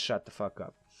there and shut the fuck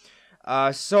up.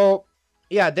 So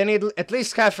yeah, they need at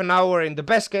least half an hour in the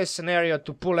best case scenario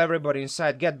to pull everybody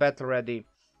inside, get battle ready,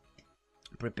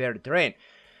 prepare the terrain.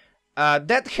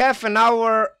 That half an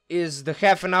hour is the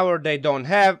half an hour they don't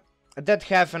have. That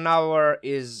half an hour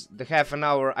is the half an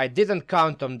hour I didn't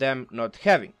count on them not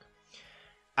having.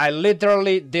 I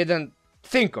literally didn't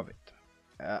think of it.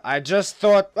 I just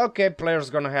thought, okay,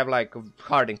 players gonna have like a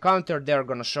hard encounter, they're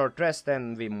gonna short rest,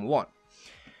 and we move on.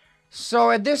 So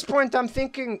at this point I'm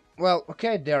thinking, well,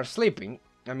 okay, they are sleeping.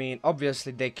 I mean,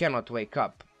 obviously they cannot wake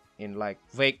up in like,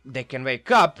 they can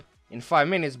wake up in 5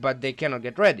 minutes, but they cannot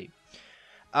get ready.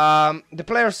 The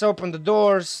players open the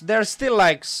doors. There's still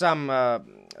like some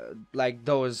like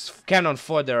those cannon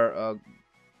fodder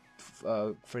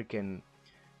freaking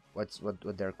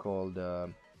what they're called,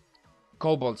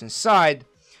 kobolds inside.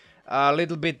 A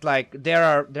little bit like there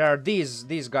are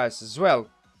these guys as well,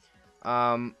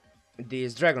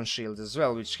 these dragon shields as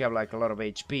well, which have like a lot of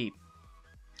HP.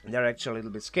 They're actually a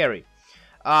little bit scary.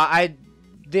 I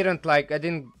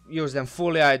didn't use them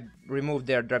fully. I removed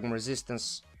their dragon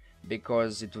resistance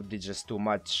because it would be just too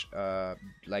much.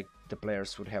 Like the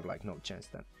players would have like no chance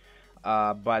then.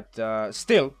 But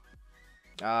still,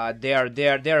 they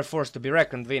are forced to be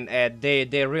reckoned with, and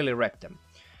they really wrecked them.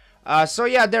 So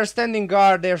yeah, they're standing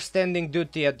guard, they're standing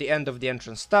duty at the end of the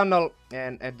entrance tunnel,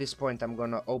 and at this point I'm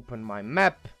gonna open my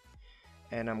map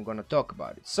and I'm gonna talk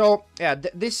about it. So yeah,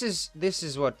 this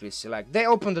is what we see. Like, they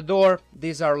open the door.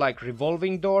 These are like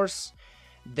revolving doors.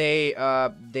 They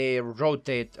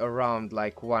rotate around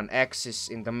like one axis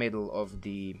in the middle of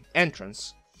the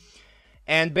entrance.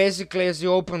 And basically, as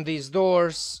you open these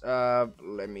doors,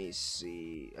 let me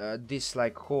see, this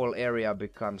like whole area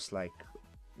becomes like,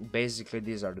 basically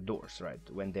these are the doors, right,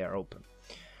 when they are open.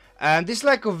 And this is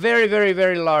like a very, very,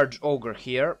 very large ogre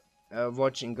here,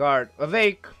 watching guard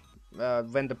awake.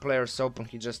 When the players open,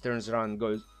 he just turns around and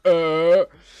goes,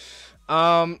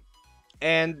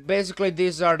 and basically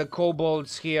these are the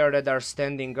kobolds here that are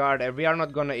standing guard, and we are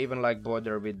not gonna even like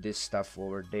bother with this stuff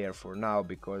over there for now,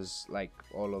 because like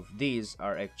all of these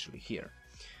are actually here.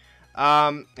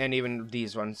 And even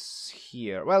these ones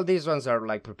here, well, these ones are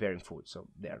like preparing food, so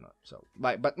they're not, so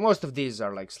like, but most of these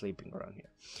are like sleeping around here.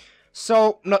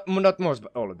 So not most,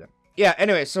 but all of them. Yeah,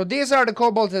 anyway, so these are the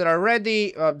kobolds that are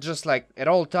ready, just like at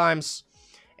all times,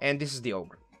 and this is the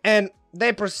ogre. And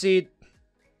they proceed.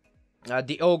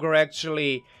 The ogre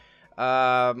actually,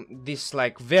 this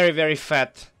like very, very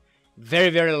fat, very,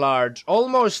 very large,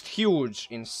 almost huge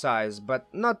in size, but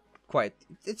not quite.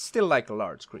 It's still like a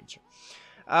large creature.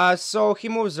 So he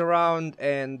moves around,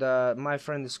 and my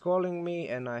friend is calling me,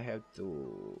 and I have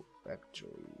to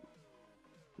actually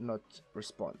not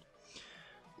respond.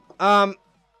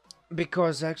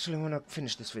 Because I actually want to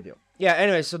finish this video. Yeah,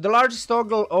 anyway, so the largest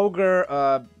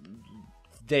ogre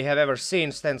they have ever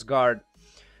seen stands guard.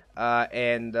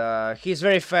 And he's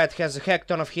very fat, has a heck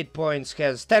ton of hit points,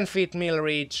 has 10 feet melee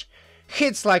reach,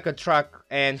 hits like a truck,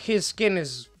 and his skin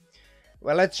is,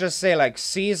 well, let's just say like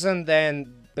seasoned,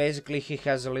 and basically he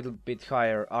has a little bit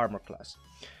higher armor class.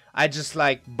 I just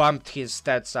like bumped his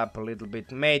stats up a little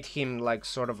bit, made him like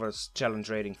sort of a challenge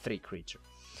rating 3 creature.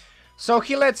 So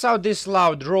he lets out this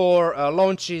loud roar,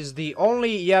 launches the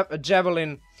only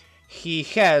javelin he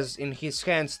has in his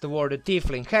hands toward the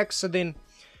tiefling Hexadin.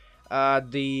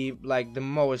 The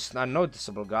most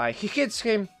unnoticeable guy. He hits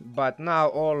him, but now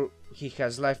all he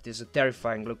has left is a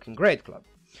terrifying looking great club.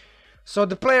 So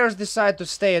the players decide to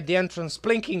stay at the entrance,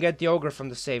 blinking at the ogre from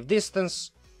the safe distance.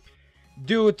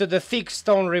 Due to the thick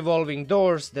stone revolving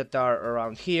doors that are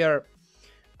around here,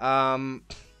 and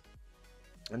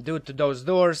due to those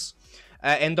doors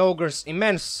and ogre's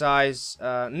immense size,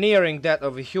 nearing that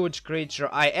of a huge creature,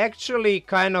 I actually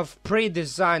kind of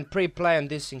pre-planned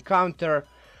this encounter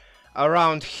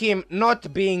around him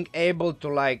not being able to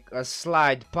like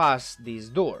slide past these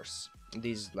doors,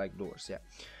 yeah.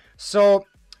 So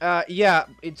yeah,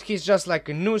 he's just like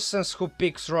a nuisance who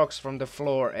picks rocks from the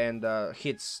floor and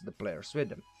hits the players with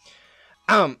them.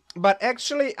 But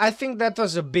actually I think that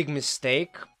was a big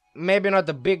mistake. Maybe not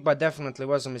a big, but definitely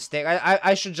was a mistake.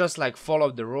 I should just like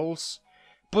follow the rules,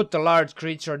 put a large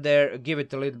creature there, give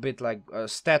it a little bit like a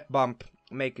stat bump,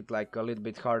 make it like a little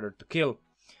bit harder to kill.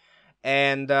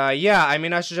 And yeah, I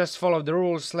mean, I should just follow the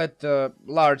rules, let the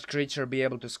large creature be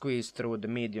able to squeeze through the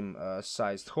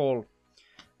medium-sized hole,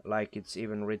 like it's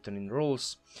even written in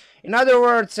rules. In other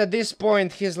words, at this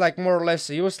point, he's like more or less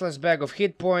a useless bag of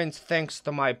hit points, thanks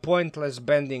to my pointless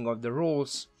bending of the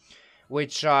rules,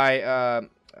 which I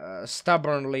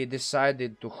stubbornly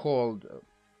decided to hold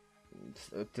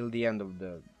till the end of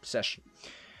the session.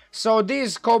 So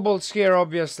these kobolds here,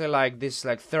 obviously, like this,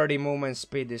 like 30 movement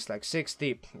speed is like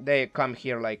 60. They come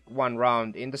here like one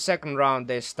round. In the second round,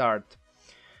 they start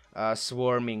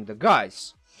swarming the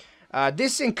guys.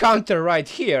 This encounter right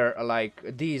here, like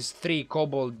these 3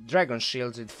 kobold dragon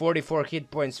shields with 44 hit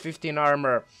points, 15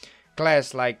 armor,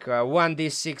 class like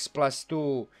 1d6 plus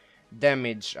 2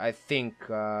 damage, I think.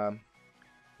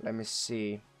 Let me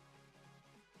see.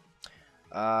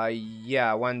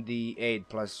 Yeah, 1d8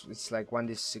 plus, it's like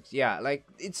 1d6, yeah, like,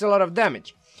 it's a lot of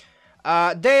damage.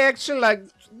 They actually, like,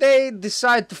 they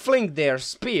decide to fling their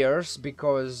spears,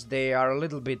 because they are a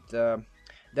little bit, they're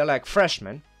like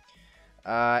freshmen.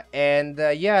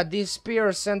 Yeah, these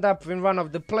spears end up in one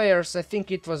of the players, I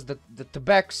think it was the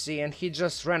Tabaxi, and he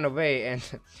just ran away, and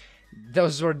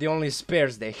those were the only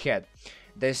spears they had.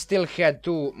 They still had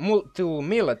two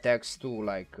melee attacks,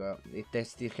 they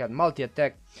still had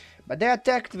multi-attack, but they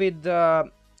attacked with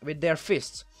their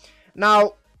fists.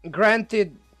 Now,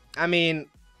 granted, I mean,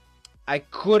 I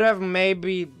could have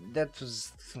maybe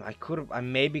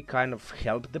maybe kind of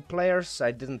helped the players.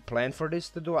 I didn't plan for this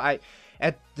to do. At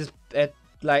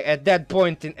that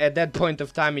point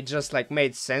of time, it just like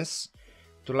made sense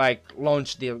to like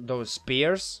launch those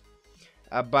spears.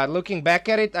 But looking back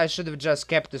at it, I should have just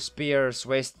kept the spears,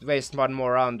 waste one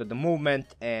more round of the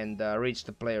movement, and reach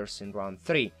the players in round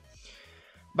 3.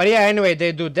 But yeah, anyway,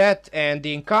 they do that, and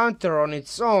the encounter on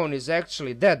its own is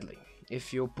actually deadly.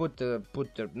 If you put the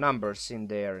numbers in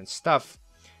there and stuff,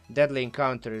 deadly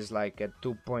encounter is like at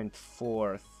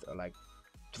 2.4, like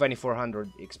 2400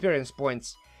 experience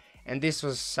points, and this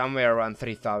was somewhere around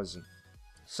 3000.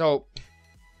 So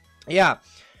yeah,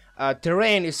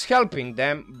 terrain is helping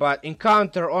them, but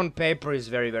encounter on paper is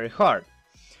very, very hard.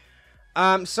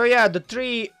 So yeah, the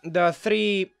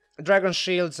three dragon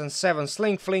shields and 7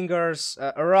 sling flingers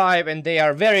arrive, and they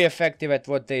are very effective at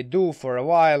what they do for a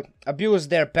while. Abuse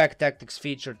their pack tactics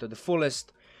feature to the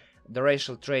fullest, the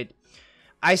racial trait.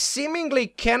 I seemingly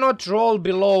cannot roll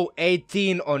below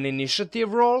 18 on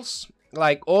initiative rolls.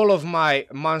 Like, all of my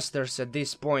monsters at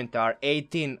this point are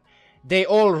 18. They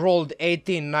all rolled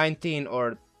 18, 19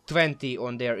 or 20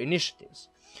 on their initiatives.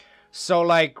 So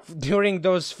like, during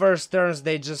those first turns,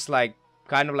 they just like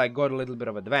kind of like got a little bit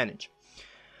of advantage.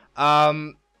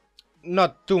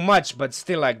 Not too much, but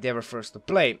still, like, they were first to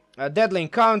play. A deadly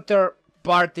encounter,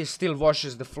 party still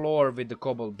washes the floor with the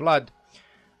kobold blood.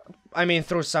 I mean,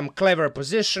 through some clever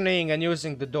positioning and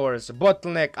using the door as a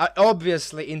bottleneck. I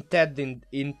obviously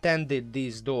intended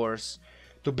these doors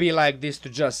to be like this, to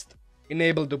just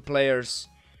enable the players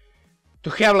to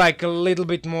have like a little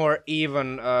bit more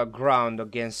even ground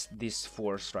against this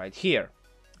force right here.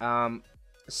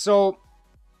 So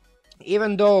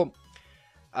even though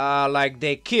like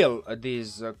they kill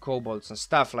these kobolds and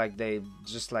stuff, like they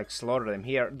just like slaughter them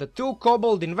here, the 2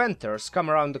 kobold inventors come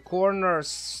around the corner,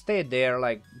 stay there,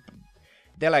 like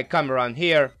they like come around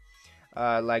here,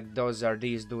 like those are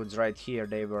these dudes right here.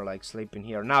 They were like sleeping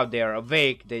here, now they are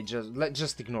awake. They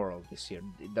just ignore all this here,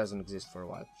 it doesn't exist for a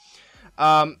while.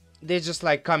 They just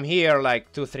like come here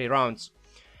like 2-3 rounds,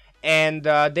 and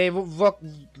they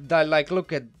like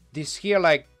look at this here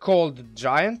like cold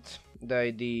giant,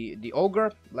 the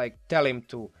ogre, like tell him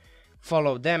to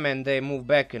follow them, and they move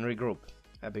back and regroup,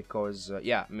 because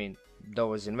yeah, I mean,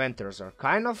 those inventors are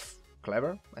kind of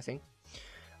clever, I think.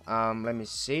 Let me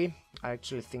see, I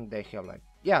actually think they have like,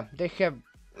 yeah, they have,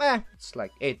 it's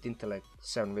like 8 intellect,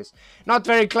 7 wisdom. Not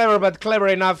very clever, but clever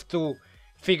enough to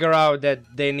figure out that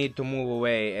they need to move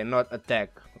away and not attack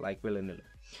like willy-nilly.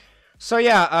 So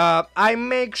yeah, I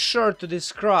make sure to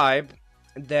describe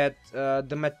that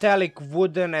the metallic,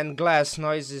 wooden and glass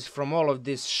noises from all of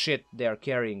this shit they're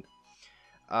carrying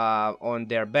on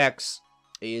their backs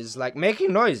is like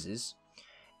making noises,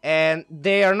 and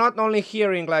they are not only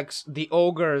hearing like the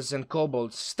ogres and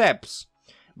kobolds steps,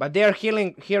 but they are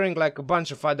hearing like a bunch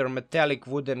of other metallic,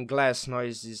 wooden, glass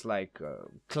noises, like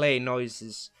clay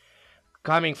noises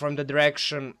coming from the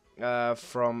direction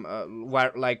from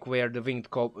where the winged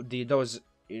those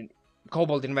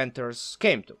kobold inventors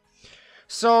came to.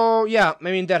 So yeah,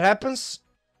 I mean, that happens.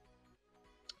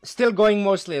 Still going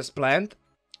mostly as planned,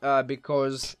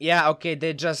 because yeah, okay,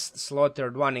 they just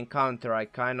slaughtered 1 encounter I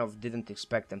kind of didn't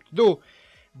expect them to do,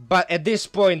 but at this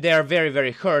point they are very,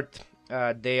 very hurt.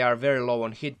 They are very low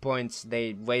on hit points.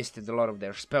 They wasted a lot of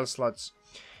their spell slots.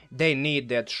 They need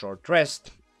that short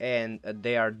rest, and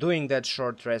they are doing that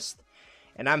short rest.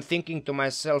 And I'm thinking to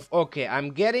myself, okay,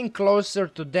 I'm getting closer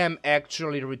to them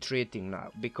actually retreating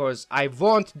now, because I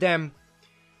want them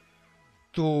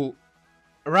to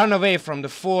run away from the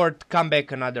fort, come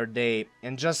back another day,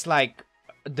 and just like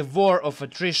the war of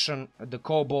attrition, the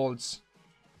kobolds,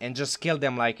 and just kill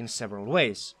them like in several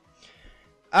ways.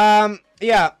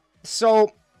 Yeah,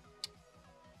 so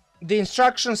the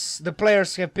instructions the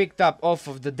players have picked up off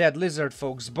of the dead lizard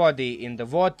folk's body in the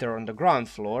water on the ground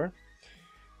floor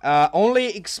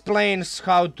only explains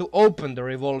how to open the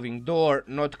revolving door,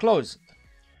 not close it.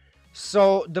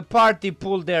 So the party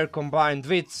pulled their combined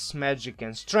wits, magic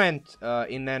and strength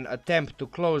in an attempt to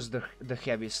close the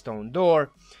heavy stone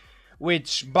door,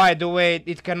 which, by the way,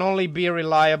 it can only be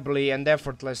reliably and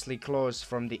effortlessly closed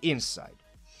from the inside.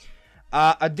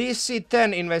 A DC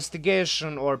 10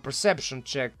 investigation or perception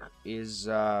check is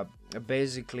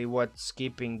basically what's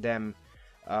keeping them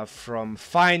from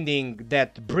finding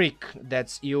that brick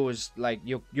that's used, like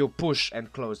you push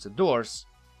and close the door.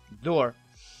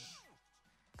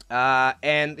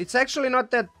 And it's actually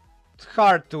not that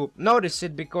hard to notice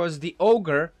it, because the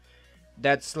ogre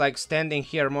that's like standing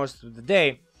here most of the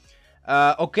day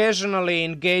occasionally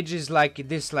engages like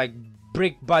this like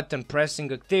brick button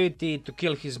pressing activity to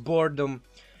kill his boredom,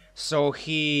 so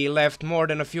he left more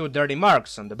than a few dirty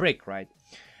marks on the brick, right?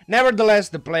 Nevertheless,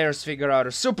 the players figure out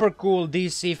a super cool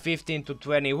DC 15 to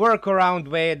 20 workaround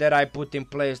way that I put in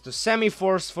place to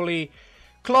semi-forcefully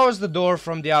close the door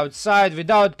from the outside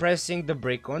without pressing the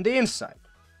brick on the inside.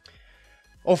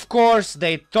 Of course,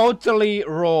 they totally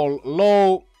roll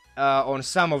low, on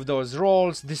some of those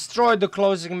rolls, destroy the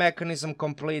closing mechanism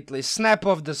completely, snap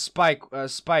off the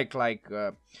spike like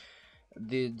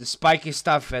the spiky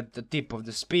stuff at the tip of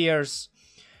the spears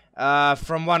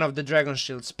from one of the dragon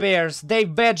shield spears. They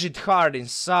badge it hard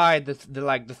inside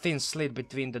the thin slit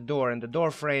between the door and the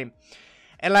door frame,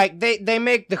 and like they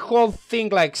make the whole thing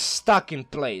like stuck in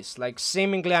place, like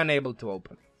seemingly unable to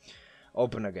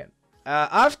open again.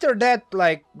 After that,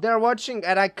 like, they're watching,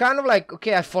 and I kind of like,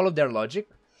 okay, I followed their logic,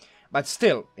 but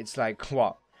still, it's like,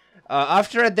 wow.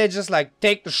 After that, they just like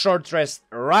take the short rest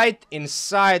right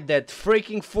inside that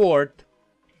freaking fort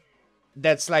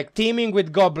that's like teeming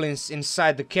with goblins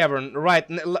inside the cavern, right?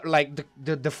 Like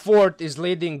the fort is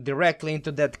leading directly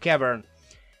into that cavern,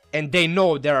 and they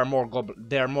know there are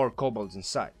more kobolds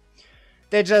inside.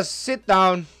 They just sit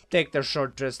down, take their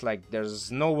short rest like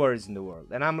there's no worries in the world.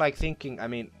 And I'm like thinking, I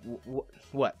mean,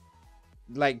 what?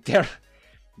 Like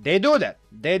they do that.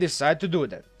 They decide to do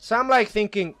that. So I'm like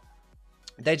thinking,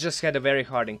 they just had a very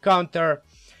hard encounter.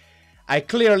 I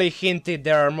clearly hinted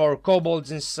there are more kobolds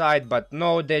inside, but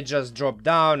no, they just drop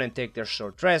down and take their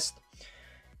short rest.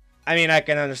 I mean, I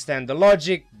can understand the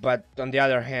logic, but on the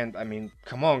other hand, I mean,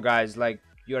 come on guys, like,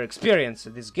 your experience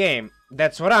at this game,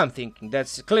 that's what I'm thinking.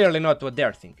 That's clearly not what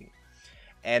they're thinking.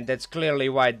 And that's clearly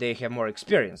why they have more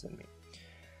experience than me.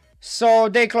 So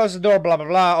they close the door, blah blah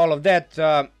blah, all of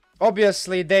that.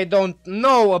 Obviously they don't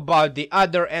know about the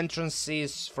other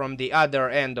entrances from the other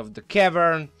end of the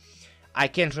cavern. I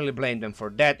can't really blame them for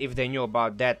that. If they knew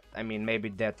about that, I mean, maybe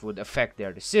that would affect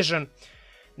their decision.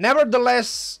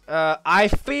 Nevertheless, I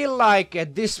feel like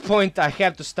at this point I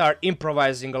have to start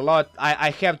improvising a lot. I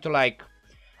have to like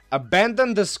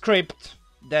abandon the script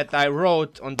that I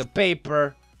wrote on the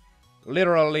paper,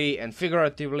 literally and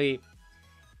figuratively,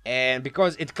 and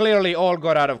because it clearly all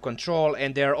got out of control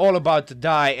and they're all about to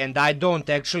die, and I don't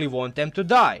actually want them to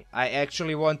die. I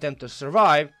actually want them to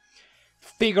survive,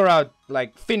 figure out,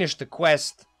 like, finish the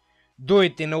quest, do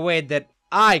it in a way that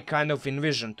I kind of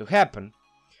envision to happen.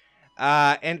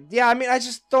 And yeah, I mean, I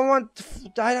just don't want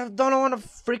to, I don't want to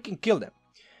freaking kill them.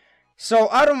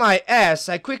 So out of my ass,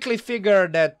 I quickly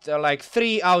figured that like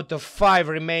 3 out of 5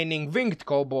 remaining winged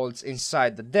kobolds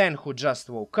inside the den who just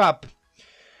woke up,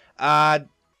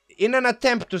 in an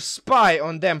attempt to spy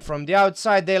on them from the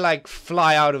outside, they like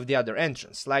fly out of the other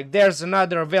entrance. Like there's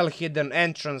another well-hidden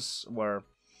entrance where,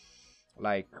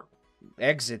 like,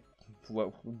 exit,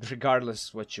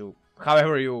 regardless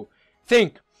however you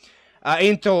think,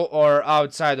 into or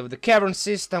outside of the cavern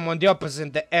system on the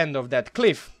opposite end of that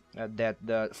cliff that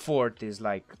the fort is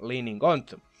like leaning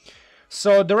onto.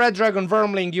 So the red dragon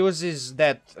vermling uses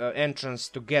that entrance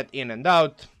to get in and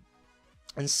out,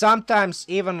 and sometimes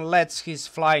even lets his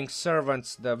flying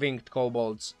servants, the winged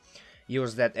kobolds,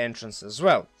 use that entrance as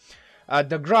well.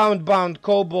 The ground-bound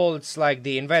kobolds, like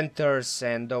the inventors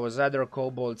and those other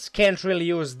kobolds, can't really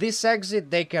use this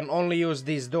exit. They can only use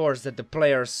these doors that the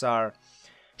players are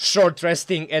short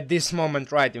resting at this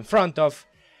moment right in front of,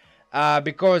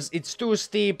 because it's too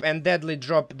steep and deadly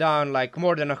drop down like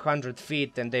more than 100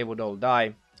 feet and they would all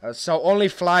die. So only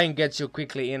flying gets you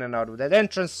quickly in and out of that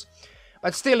entrance,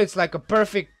 but still it's like a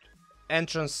perfect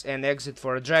entrance and exit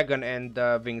for a dragon and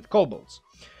winged kobolds.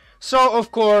 So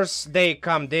of course they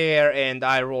come there and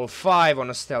I roll 5 on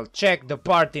a stealth check. The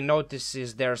party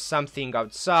notices there's something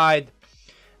outside.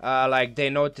 Like they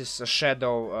notice a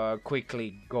shadow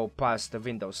quickly go past the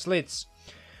window slits.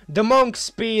 The monk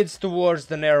speeds towards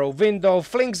the narrow window,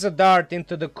 flings a dart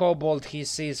into the kobold he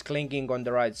sees clinging on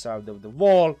the right side of the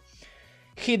wall.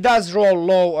 He does roll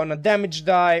low on a damage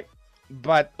die,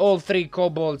 but all 3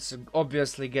 kobolds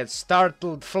obviously get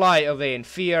startled, fly away in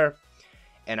fear.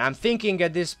 And I'm thinking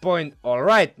at this point,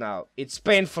 alright now, it's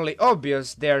painfully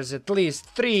obvious there's at least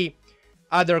 3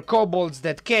 other kobolds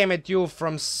that came at you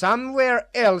from somewhere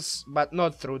else, but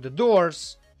not through the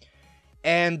doors,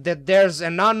 and that there's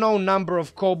an unknown number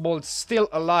of kobolds still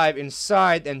alive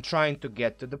inside and trying to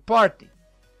get to the party.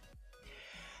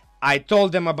 I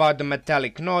told them about the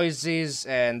metallic noises,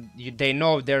 and they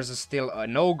know there's still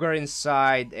an ogre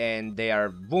inside, and they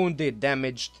are wounded,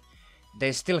 damaged.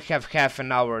 They still have half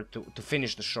an hour to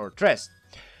finish the short rest.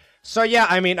 So yeah,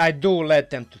 I mean, I do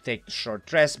let them to take the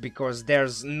short rest, because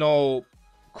there's no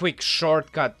quick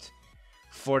shortcut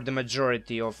for the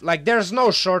majority of, like, there's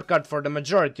no shortcut for the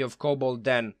majority of kobold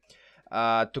den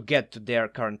to get to their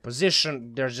current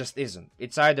position. There just isn't.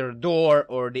 It's either a door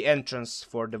or the entrance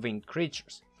for the winged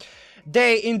creatures.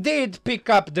 They indeed pick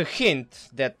up the hint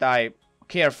that I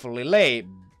carefully lay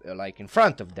like in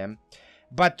front of them,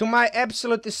 but to my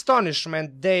absolute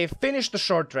astonishment, they finish the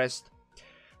short rest,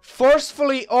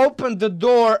 forcefully open the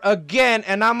door again,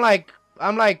 and I'm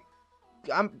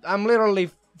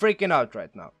literally freaking out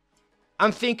right now.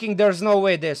 I'm thinking there's no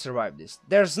way they survive this.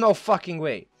 There's no fucking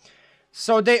way.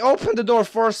 So they open the door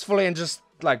forcefully and just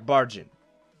like barge in.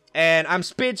 And I'm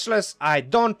speechless. I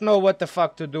don't know what the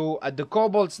fuck to do. The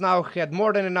kobolds now had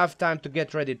more than enough time to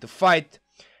get ready to fight.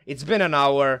 It's been an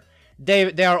hour.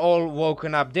 They are all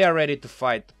woken up. They are ready to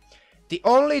fight. The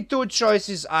only two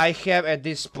choices I have at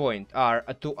this point are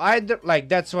to either, like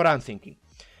that's what I'm thinking,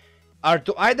 are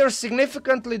to either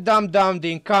significantly dumb down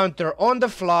the encounter on the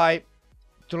fly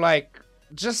to like,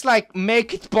 just like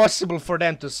make it possible for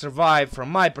them to survive from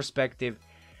my perspective.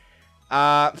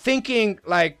 Thinking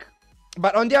like,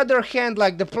 but on the other hand,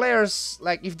 like the players,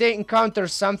 like if they encounter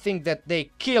something that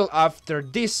they kill after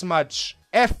this much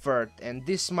effort and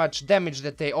this much damage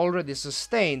that they already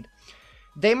sustained,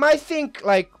 they might think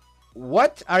like,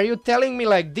 what are you telling me,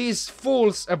 like these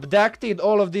fools abducted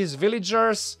all of these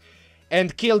villagers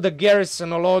and killed the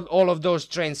garrison, all of those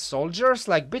trained soldiers?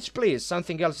 Like, bitch, please,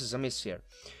 something else is amiss here.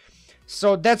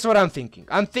 So that's what I'm thinking.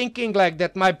 I'm thinking like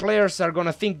that my players are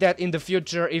gonna think that in the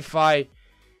future if I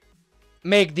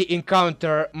make the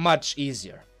encounter much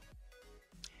easier.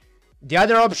 The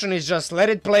other option is just let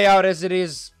it play out as it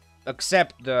is,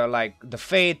 accept the like the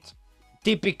fate,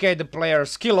 TPK the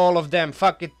players, kill all of them,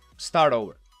 fuck it, start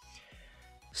over.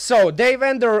 So they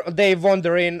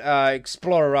wander in,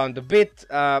 explore around a bit.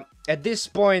 At this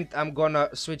point I'm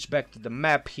gonna switch back to the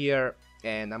map here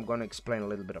and I'm gonna explain a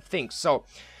little bit of things. So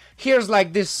here's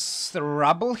like this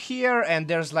rubble here, and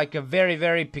there's like a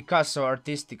very Picasso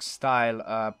artistic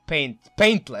style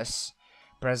paintless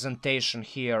presentation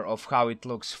here of how it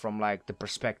looks from like the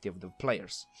perspective of the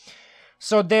players.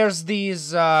 So there's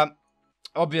these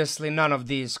obviously none of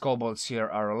these kobolds here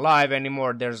are alive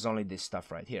anymore. There's only this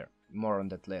stuff right here. More on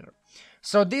that later.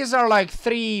 So these are like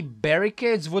 3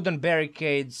 barricades, wooden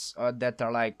barricades that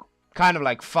are like kind of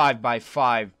like 5 by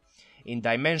 5 in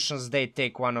dimensions. They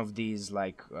take one of these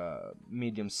like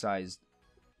medium-sized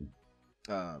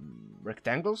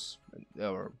rectangles,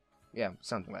 or yeah,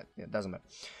 something like that. It doesn't matter.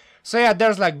 So yeah,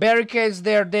 there's like barricades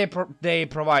there. They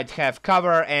provide half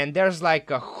cover, and there's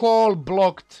like a whole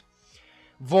blocked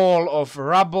wall of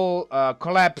rubble,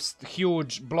 collapsed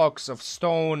huge blocks of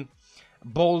stone,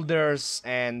 boulders,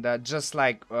 and just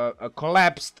like a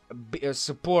collapsed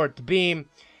support beam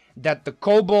that the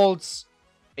kobolds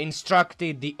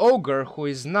instructed the ogre, who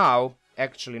is now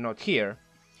actually not here,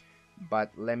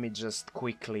 but let me just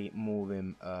quickly move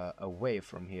him away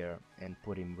from here and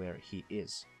put him where he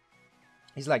is.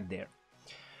 He's like there,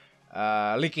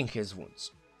 licking his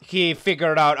wounds. He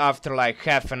figured out after like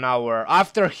half an hour,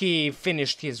 after he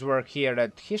finished his work here,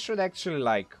 that he should actually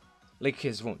like lick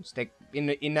his wounds. Take in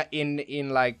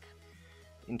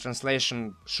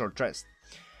translation, short rest.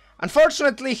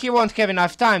 Unfortunately, he won't have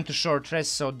enough time to short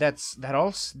rest, so that's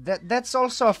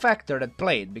also a factor that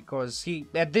played, because he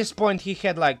at this point he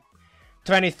had like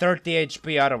 20-30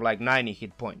 HP out of like 90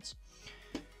 hit points.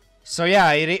 So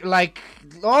yeah, like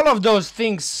all of those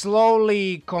things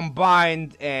slowly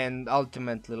combined and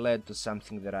ultimately led to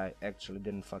something that I actually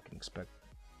didn't fucking expect.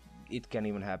 It can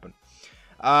even happen.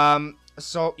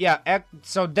 So yeah,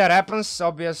 so that happens,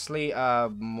 obviously.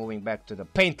 Moving back to the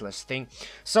paintless thing.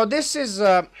 So this is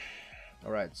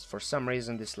alright, for some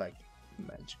reason this like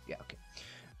magic. Yeah, okay.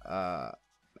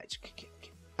 Magic.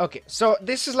 Okay, so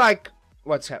this is like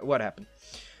what happened.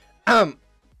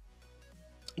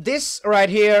 This right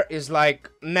here is like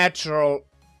natural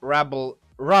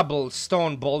rubble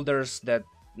stone boulders that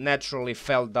naturally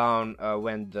fell down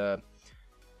when the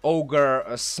ogre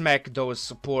smacked those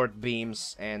support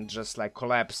beams and just like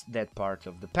collapsed that part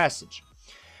of the passage.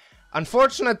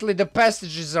 Unfortunately, the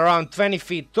passage is around 20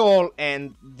 feet tall,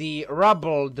 and the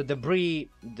rubble, the debris,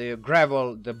 the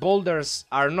gravel, the boulders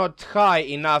are not high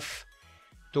enough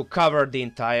to cover the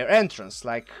entire entrance.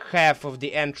 Like half of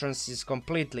the entrance is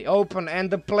completely open,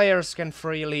 and the players can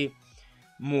freely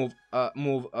move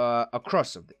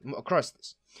across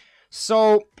this.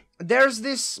 So there's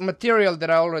this material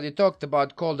that I already talked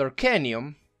about called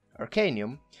arcanium,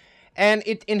 and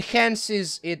it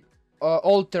enhances, it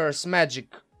alters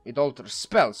magic, it alters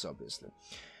spells, obviously.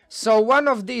 So one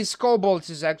of these kobolds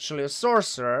is actually a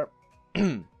sorcerer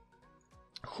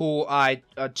who I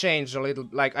changed a little,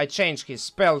 like I changed his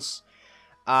spells.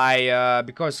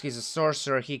 Because he's a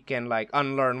sorcerer, he can like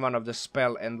unlearn one of the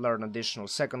spell and learn additional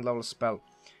 2nd level spell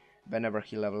whenever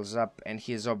he levels up, and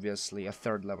he is obviously a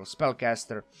 3rd level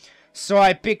spellcaster. So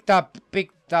I picked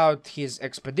out his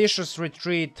expeditious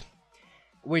retreat,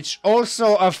 which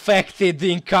also affected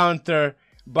the encounter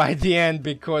by the end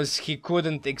because he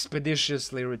couldn't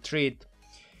expeditiously retreat.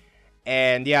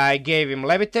 And yeah, I gave him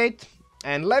levitate,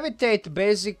 and levitate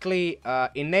basically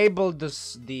enabled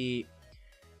the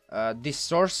this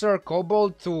sorcerer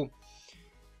kobold to...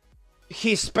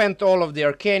 He spent all of the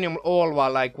arcanium,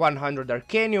 like 100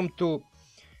 arcanium, to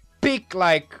pick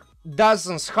like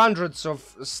dozens, hundreds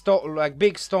of like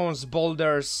big stones,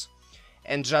 boulders,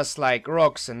 and just like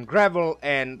rocks and gravel,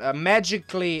 and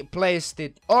magically placed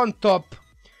it on top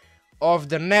of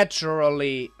the natural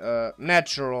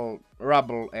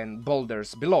rubble and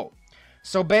boulders below.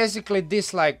 So basically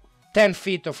this like 10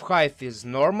 feet of height is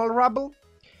normal rubble,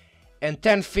 and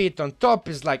 10 feet on top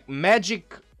is like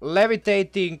magic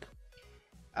levitating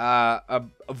a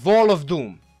wall of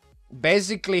doom.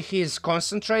 Basically he is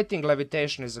concentrating.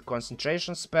 Levitation is a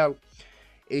concentration spell.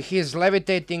 He is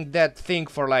levitating that thing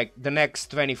for like the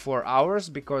next 24 hours,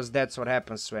 because that's what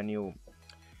happens when you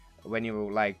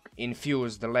like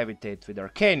infuse the levitate with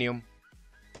arcanium.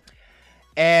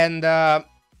 And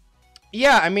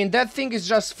yeah, I mean that thing is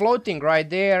just floating right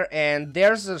there, and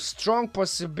there's a strong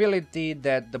possibility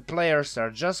that the players are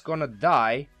just gonna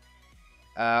die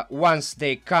once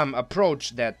they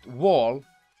approach that wall,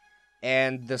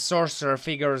 and the sorcerer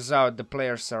figures out the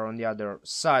players are on the other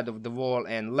side of the wall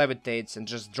and levitates and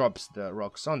just drops the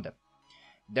rocks on them.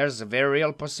 There's a very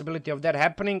real possibility of that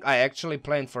happening. I actually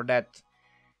planned for that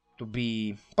to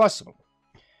be possible.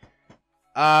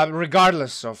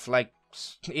 Regardless of like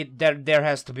there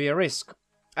has to be a risk.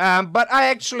 But I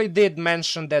actually did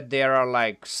mention that there are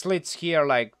like slits here,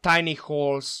 like tiny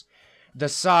holes. The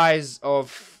size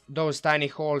of those tiny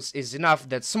holes is enough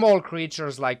that small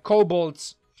creatures like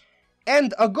kobolds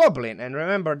and a goblin, and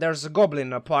remember there's a goblin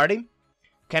in a party,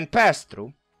 can pass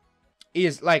through.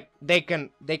 Is like they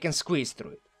can squeeze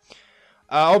through it.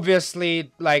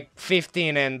 Obviously like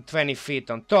 15 and 20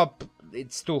 feet on top,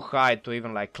 it's too high to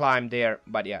even like climb there,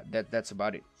 but yeah, that's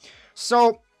about it.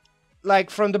 So like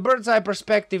from the bird's eye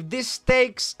perspective, this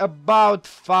takes about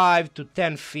 5 to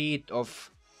 10 feet of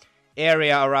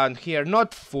area around here,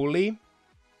 not fully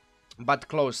but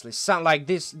closely. Some like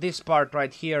this part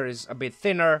right here is a bit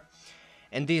thinner,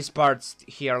 and these parts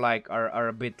here like are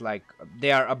a bit like,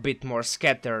 they are a bit more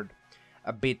scattered,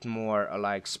 a bit more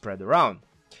like spread around.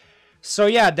 So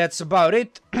yeah, that's about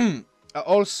it.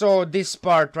 Also this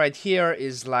part right here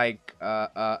is like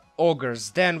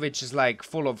ogre's den, which is like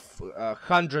full of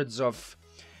hundreds of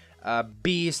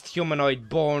beast humanoid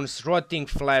bones, rotting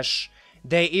flesh.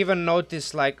 They even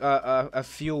notice like a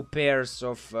few pairs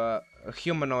of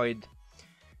humanoid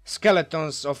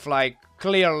skeletons of like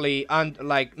clearly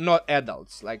like not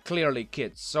adults, like clearly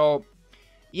kids. So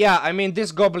yeah, I mean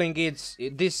this goblin eats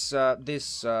this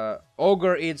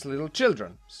ogre eats little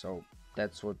children. So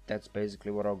that's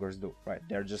basically what ogres do, right?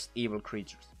 They're just evil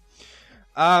creatures.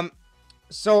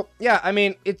 So yeah, I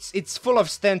mean it's full of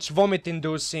stench, vomit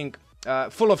inducing,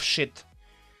 full of shit,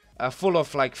 full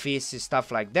of like feces,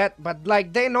 stuff like that. But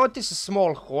like they notice a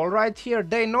small hole right here.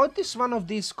 They notice one of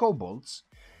these kobolds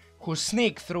who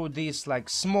sneak through this like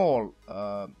small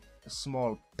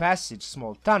passage,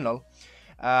 small tunnel.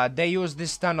 They use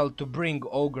this tunnel to bring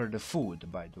ogre the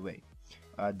food, by the way.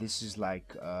 This is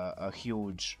like a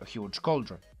huge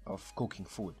cauldron of cooking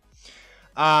food.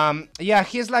 Yeah,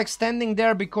 he's like standing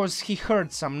there because he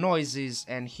heard some noises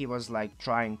and he was like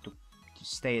trying to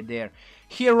stay there.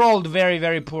 He rolled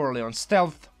very poorly on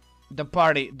stealth.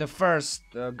 The first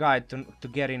guy to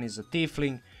get in is a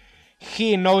tiefling.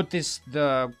 He noticed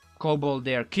the kobold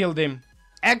there, killed him.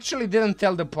 Actually didn't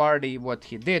tell the party what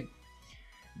he did,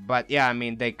 but yeah, I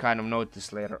mean they kind of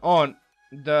noticed later on.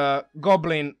 The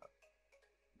goblin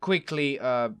quickly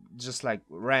just like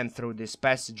ran through this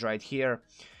passage right here,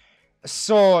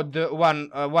 saw the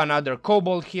one other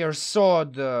kobold here, saw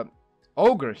the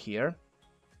ogre here.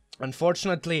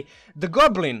 Unfortunately the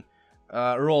goblin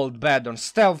rolled bad on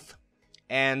stealth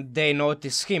and they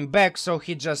noticed him back, so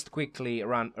he just quickly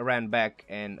ran back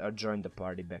and joined the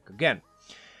party back again.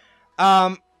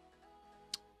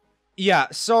 Yeah,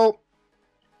 so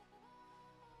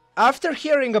after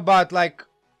hearing about like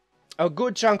a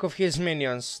good chunk of his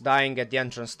minions dying at the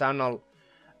entrance tunnel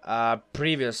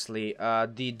previously,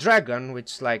 the dragon,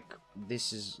 which like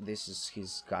this is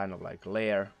his kind of like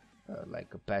lair,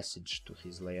 like a passage to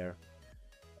his lair,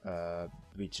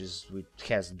 which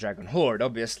has dragon horde.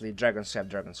 Obviously dragons have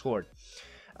dragon's horde.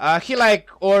 He like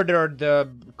ordered the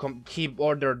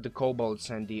kobolds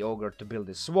and the ogre to build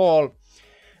this wall.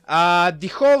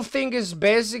 The whole thing is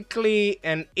basically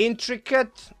an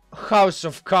intricate house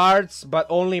of cards, but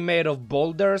only made of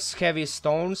boulders, heavy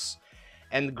stones,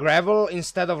 and gravel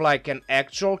instead of like an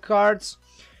actual cards.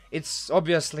 It's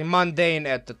obviously mundane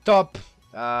at the top,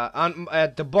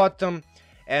 at the bottom,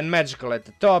 and magical at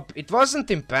the top. It wasn't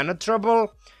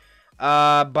impenetrable.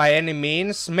 by any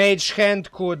means. Mage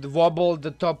Hand could wobble the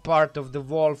top part of the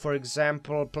wall, for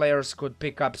example. Players could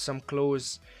pick up some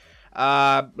clues.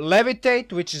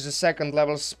 Levitate, which is a second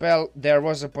level spell, there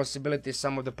was a possibility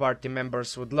some of the party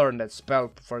members would learn that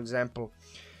spell, for example.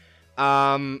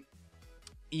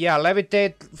 Yeah,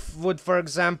 Levitate would, for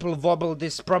example, wobble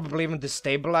this, probably even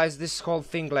destabilize this whole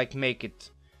thing, like make it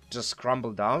just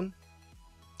crumble down.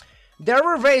 There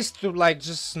were ways to, like,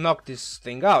 just knock this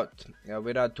thing out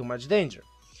without too much danger.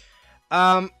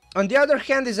 On the other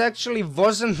hand, it actually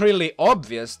wasn't really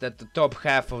obvious that the top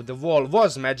half of the wall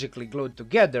was magically glued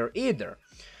together either.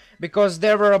 Because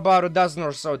there were about a dozen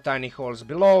or so tiny holes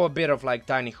below, a bit of like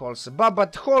tiny holes above,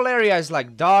 but the whole area is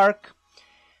like dark.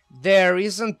 There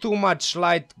isn't too much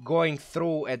light going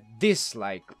through at this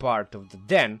like part of the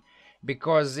den,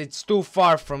 because it's too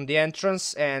far from the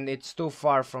entrance and it's too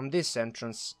far from this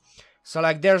entrance. So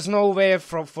like there's no way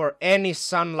for any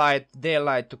sunlight,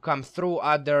 daylight to come through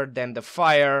other than the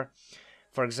fire.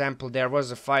 For example, there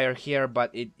was a fire here,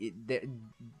 but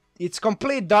it's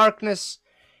complete darkness,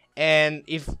 and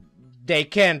if they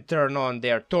can turn on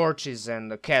their torches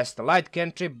and cast a light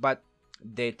cantrip, but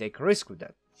they take a risk with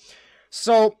that.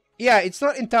 So yeah, it's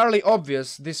not entirely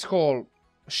obvious this whole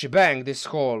shebang, this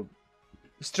whole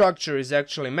structure is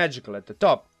actually magical at the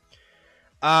top.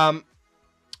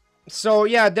 So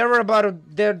yeah, there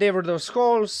were those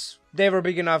holes. They were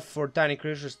big enough for tiny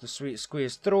creatures to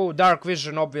squeeze through. Dark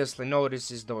vision obviously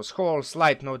notices those holes.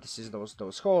 Light notices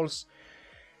those holes.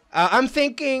 I'm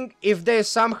thinking if they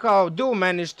somehow do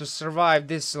manage to survive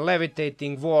this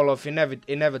levitating wall of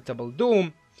inevitable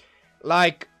doom,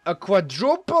 like a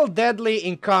quadruple deadly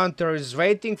encounter is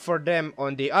waiting for them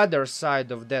on the other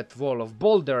side of that wall of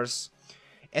boulders.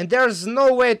 And there's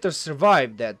no way to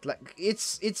survive that. Like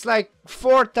it's like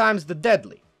 4 times the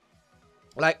deadly.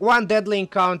 Like one deadly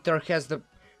encounter has the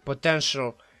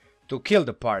potential to kill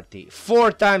the party.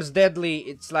 4 times deadly,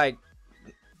 it's like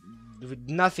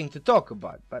nothing to talk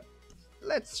about. But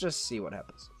let's just see what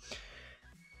happens.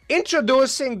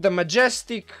 Introducing the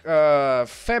majestic,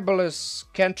 fabulous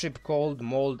cantrip called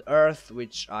Mold Earth,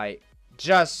 which I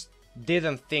just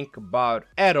didn't think about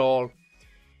at all.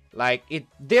 Like, it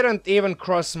didn't even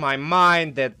cross my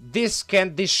mind that this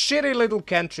shitty little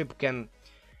cantrip can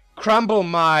crumble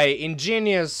my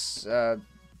ingenious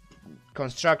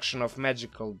construction of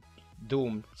magical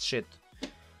doom shit.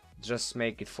 Just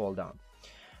make it fall down.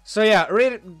 So yeah,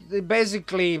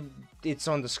 basically, it's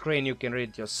on the screen, you can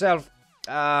read it yourself.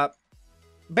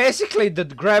 Basically, the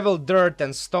gravel, dirt,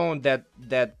 and stone that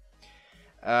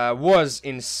was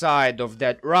inside of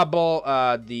that rubble,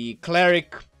 the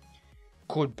cleric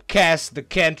could cast the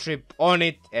cantrip on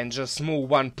it and just move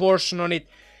one portion on it,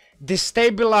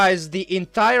 destabilize the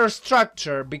entire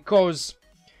structure, because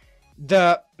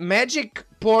the magic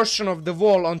portion of the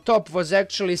wall on top was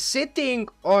actually sitting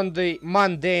on the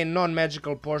mundane,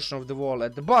 non-magical portion of the wall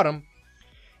at the bottom,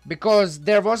 because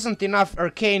there wasn't enough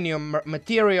arcanium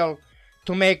material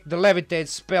to make the levitate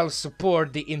spell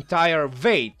support the entire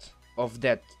weight of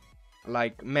that,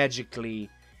 like, magically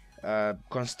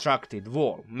constructed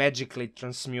wall, magically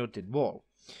transmuted wall,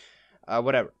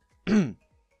 whatever.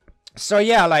 So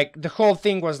yeah, like the whole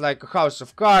thing was like a house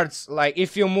of cards. Like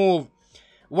if you move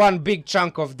one big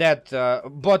chunk of that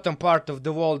bottom part of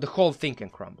the wall, the whole thing can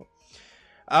crumble.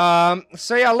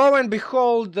 So yeah, lo and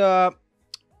behold,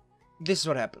 this is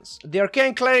what happens. The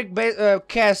arcane cleric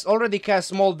already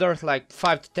cast Mold Earth like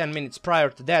 5 to 10 minutes prior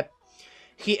to that.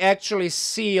 He actually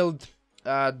sealed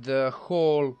the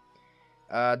whole,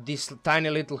 this tiny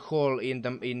little hole in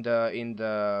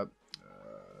the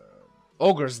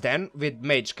ogre's den with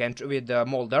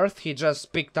Mold Earth. He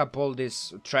just picked up all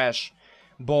this trash,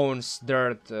 bones,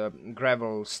 dirt,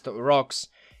 gravel, rocks,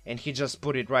 and he just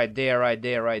put it right there, right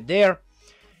there, right there.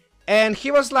 And he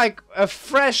was like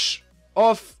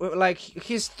like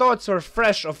his thoughts were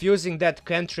fresh of using that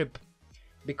cantrip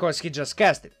because he just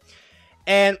cast it.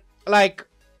 And like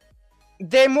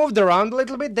they moved around a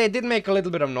little bit. They did make a little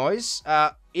bit of noise.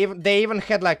 They even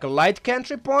had like a light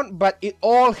cantrip on, but it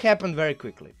all happened very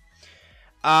quickly.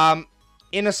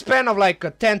 In a span of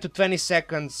like 10 to 20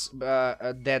 seconds,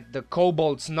 that the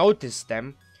kobolds noticed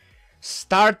them,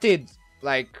 started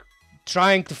like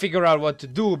trying to figure out what to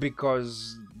do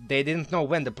because they didn't know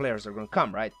when the players are gonna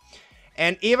come, right?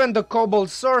 And even the kobold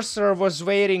sorcerer was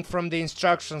waiting from the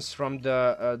instructions from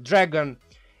the dragon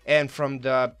and from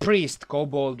the priest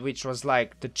kobold, which was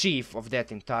like the chief of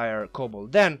that entire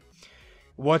kobold den,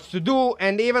 what to do.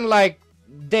 And even like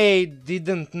they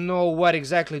didn't know what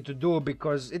exactly to do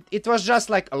because it was just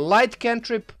like a light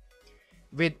cantrip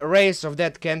with rays of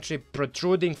that cantrip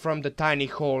protruding from the tiny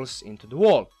holes into the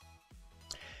wall.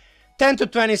 10 to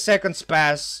 20 seconds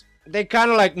pass. They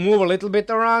kind of like move a little bit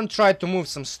around, try to move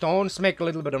some stones, make a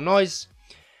little bit of noise.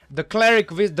 The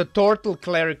turtle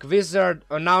cleric wizard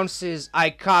announces,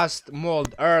 I cast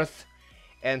mold earth.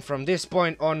 And from this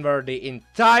point onward, the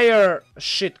entire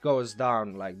shit goes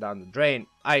down, like down the drain.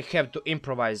 I have to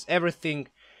improvise everything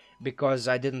because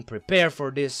I didn't prepare for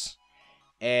this.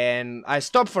 And I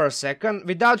stop for a second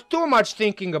without too much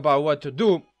thinking about what to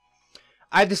do.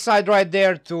 I decide right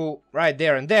there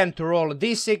and then to roll a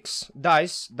d6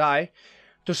 die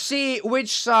to see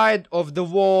which side of the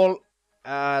wall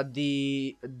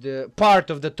the part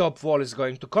of the top wall is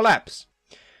going to collapse.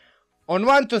 On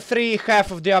 1 to 3,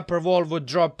 half of the upper wall would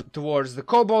drop towards the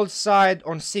kobold side.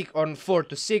 On 4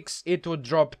 to 6, it would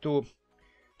drop to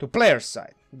player's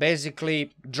side.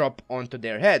 Basically, drop onto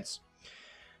their heads.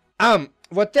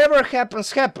 Whatever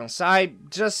happens, happens. I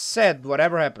just said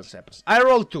whatever happens, happens. I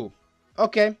roll 2.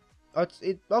 Okay,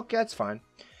 okay, that's fine.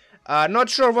 Not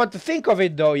sure what to think of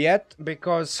it though yet,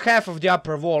 because half of the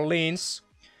upper wall leans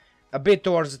a bit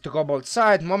towards the kobold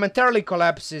side, momentarily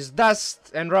collapses,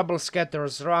 dust and rubble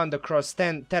scatters around across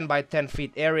 10 by 10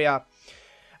 feet area.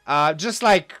 Just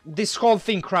like this whole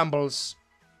thing crumbles.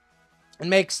 It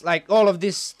makes like all of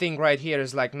this thing right here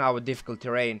is like now a difficult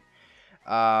terrain.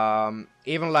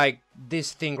 Even like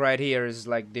this thing right here is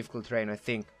like difficult terrain, I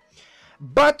think.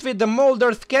 But with the mold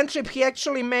earth cantrip, he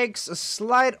actually makes a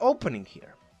slight opening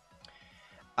here.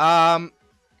 And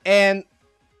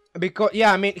because,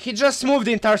 yeah, I mean, he just moved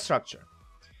the entire structure.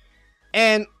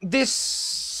 And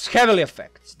this heavily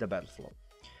affects the battle flow.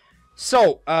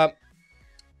 So,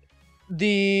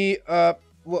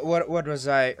 what was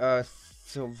I,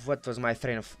 so what was my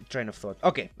train of thought?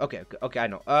 Okay, I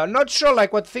know. Not sure,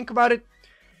 like, what to think about it.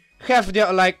 Have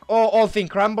the, like, all thing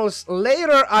crumbles.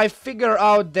 Later, I figure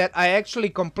out that I actually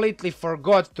completely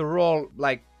forgot to roll,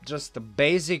 like, just a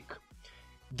basic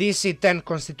DC 10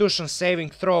 Constitution saving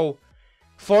throw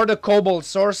for the kobold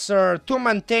sorcerer to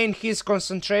maintain his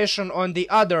concentration on the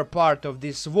other part of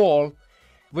this wall,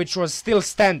 which was still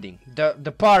standing.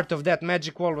 The part of that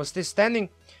magic wall was still standing.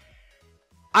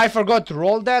 I forgot to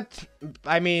roll that.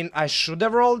 I mean, I should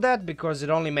have rolled that because it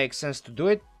only makes sense to do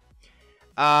it.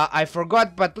 I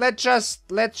forgot, but let's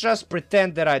just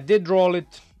pretend that I did roll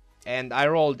it, and I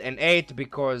rolled an 8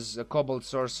 because a kobold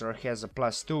sorcerer has a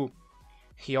 +2.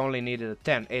 He only needed a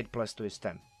 10. 8 plus 2 is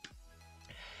 10.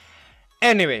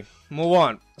 Anyway, move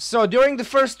on. So during the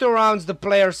first 2 rounds, the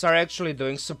players are actually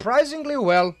doing surprisingly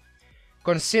well,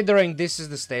 considering this is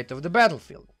the state of the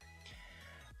battlefield.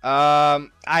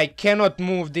 I cannot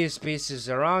move these pieces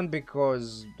around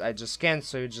because I just can't,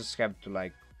 so you just have to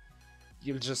like,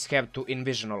 you'll just have to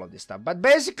envision all of this stuff. But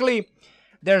basically,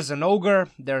 there's an ogre,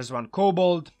 there's one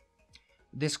kobold.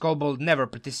 This kobold never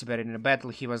participated in a battle,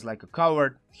 he was like a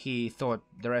coward. He thought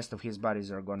the rest of his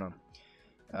buddies are gonna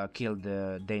kill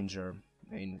the danger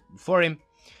for him.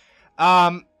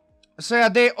 So yeah,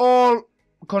 they all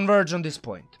converge on this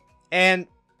point. And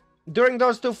during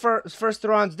those two first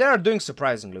rounds, they are doing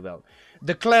surprisingly well.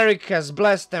 The cleric has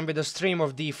blessed them with a stream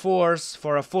of d4s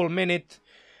for a full minute.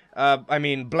 I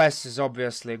mean, bless is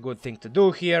obviously a good thing to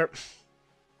do here.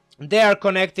 They are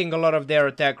connecting a lot of their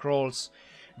attack rolls.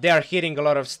 They are hitting a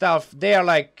lot of stuff. They are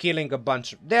like killing a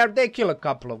bunch of... They kill a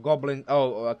couple of goblins...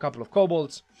 Oh, a couple of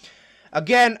kobolds.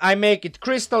 Again, I make it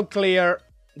crystal clear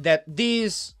that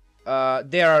these...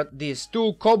 there are these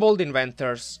 2 kobold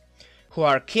inventors who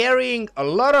are carrying a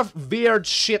lot of weird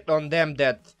shit on them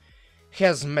that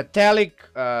has metallic,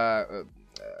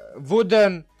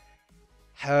 wooden,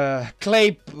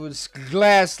 clay,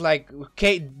 glass, like,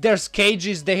 there's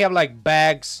cages, they have like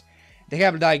bags, they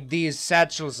have like these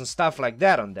satchels and stuff like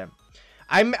that on them.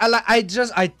 I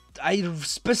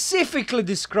specifically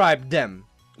described them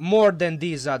more than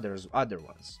these other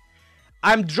ones.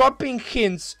 I'm dropping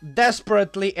hints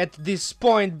desperately at this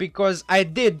point because I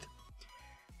did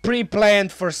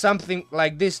pre-planned for something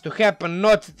like this to happen,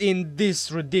 not in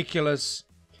this ridiculous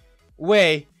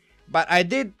way, but I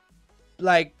did,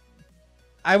 like,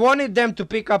 I wanted them to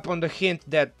pick up on the hint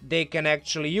that they can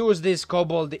actually use these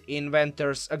kobold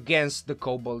inventors against the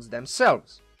kobolds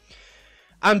themselves.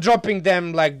 I'm dropping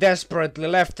them like desperately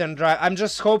left and right. I'm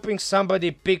just hoping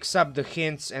somebody picks up the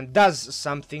hints and does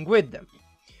something with them.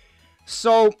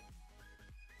 So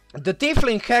the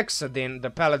tiefling Hexadin, the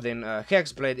paladin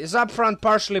Hexblade, is up front,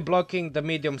 partially blocking the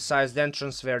medium-sized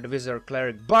entrance where the wizard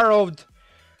cleric burrowed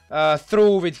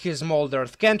through with his mold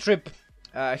earth cantrip.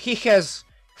 He has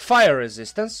fire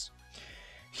resistance.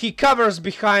 He covers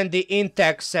behind the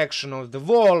intact section of the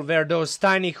wall where those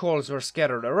tiny holes were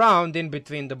scattered around in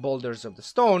between the boulders of the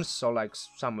stones, so like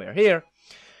somewhere here.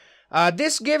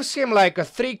 This gives him like a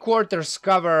 3/4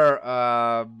 cover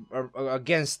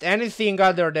against anything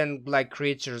other than like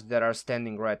creatures that are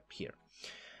standing right here.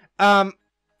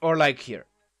 Or like here,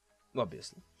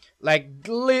 obviously. Like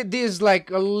this,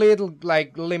 like a little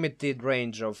like limited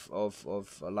range of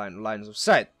lines of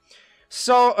sight.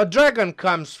 So a dragon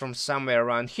comes from somewhere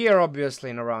around here, obviously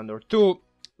in a round or two.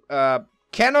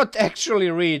 Cannot actually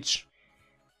reach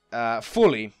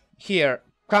fully here.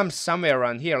 Comes somewhere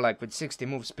around here, like with 60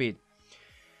 move speed.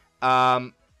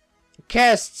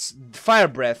 Casts fire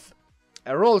breath.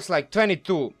 Rolls like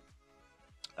 22.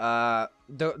 The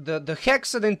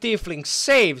Hexadin Tiefling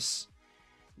saves.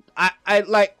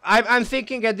 I'm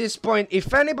thinking at this point,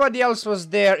 if anybody else was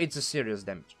there, it's a serious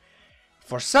damage.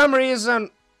 For some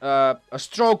reason, a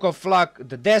stroke of luck,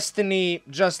 the destiny,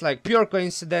 just like pure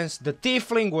coincidence, the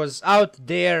Tiefling was out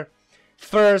there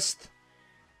first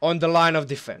on the line of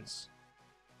defense.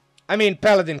 I mean,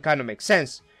 Paladin kind of makes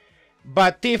sense,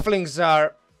 but Tieflings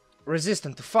are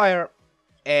resistant to fire,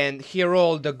 and he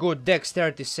rolled a good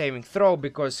dexterity saving throw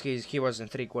because he was in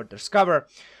 3/4 cover.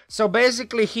 So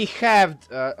basically he halved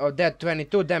that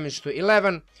 22 damage to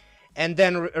 11, and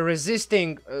then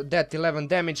resisting that 11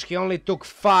 damage, he only took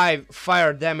 5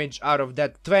 fire damage out of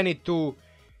that 22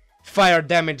 fire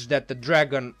damage that the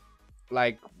dragon,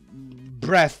 like,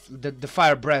 breath, the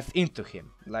fire breath into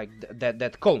him, like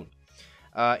that cone.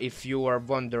 If you are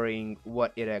wondering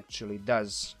what it actually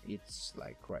does, it's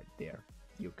like right there.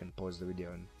 You can pause the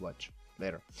video and watch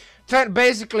later.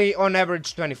 Basically, on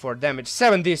average, 24 damage,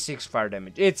 7d6 fire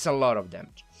damage. It's a lot of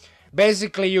damage.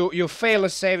 Basically, you fail a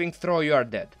saving throw, you are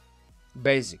dead.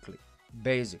 Basically.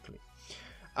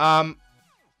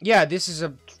 Yeah, this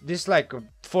is like a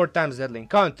 4 times deadly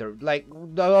encounter. Like,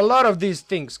 a lot of these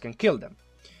things can kill them.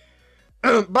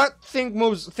 But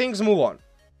things move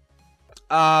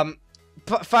on.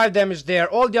 5 damage there.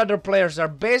 All the other players are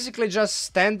basically just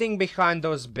standing behind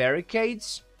those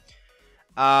barricades.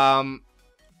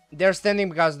 They're standing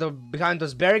behind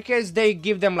those barricades. They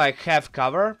give them like half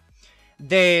cover.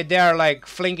 They are like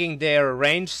flinging their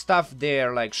range stuff.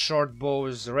 They're like short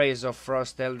bows, Rays of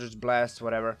Frost, Eldritch Blast,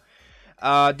 whatever.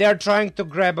 They're trying to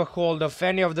grab a hold of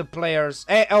any of the players.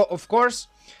 Oh, of course,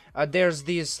 there's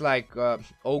this like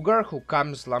ogre who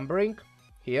comes lumbering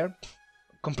here.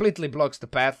 Completely blocks the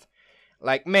path.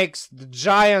 Like, makes the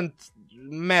giant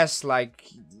mess, like,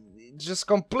 just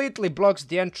completely blocks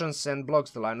the entrance and blocks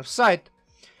the line of sight.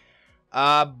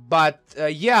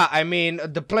 Yeah, I mean,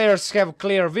 the players have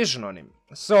clear vision on him.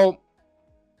 So,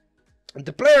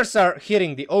 the players are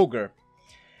hitting the ogre.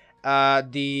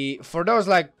 For those,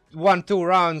 like, 1-2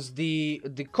 rounds, the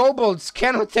kobolds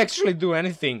cannot actually do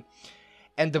anything.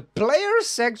 And the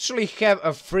players actually have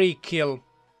a free kill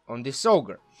on this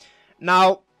ogre.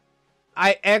 Now,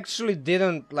 I actually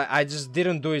didn't, like, I just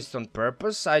didn't do it on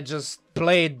purpose. I just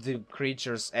played the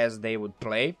creatures as they would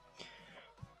play.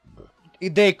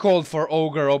 They called for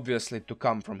ogre, obviously, to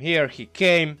come from here. He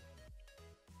came.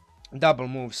 Double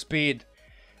move speed.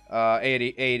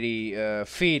 80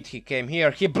 feet. He came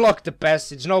here. He blocked the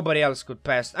passage. Nobody else could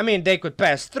pass. I mean, they could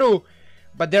pass through,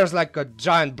 but there's like a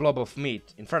giant blob of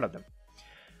meat in front of them.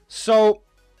 So,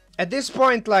 at this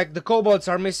point, like, the kobolds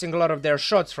are missing a lot of their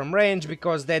shots from range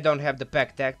because they don't have the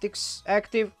pack tactics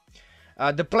active.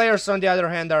 The players, on the other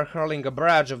hand, are hurling a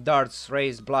barrage of darts,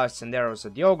 rays, blasts, and arrows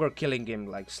at the ogre, killing him,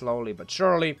 like, slowly but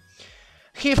surely.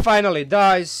 He finally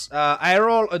dies. I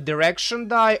roll a direction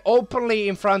die openly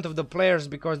in front of the players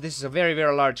because this is a very,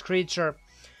 very large creature.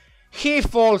 He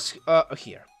falls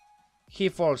here. He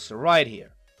falls right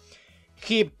here.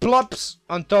 He plops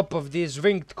on top of these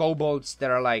winged kobolds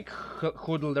that are like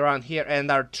huddled around here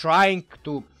and are trying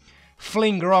to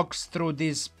fling rocks through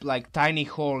these like tiny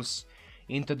holes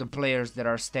into the players that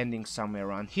are standing somewhere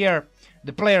around here.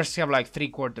 The players have like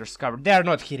 3/4 cover. They are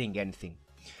not hitting anything.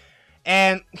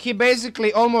 And he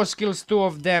basically almost kills 2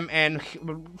 of them and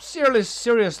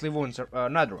seriously wounds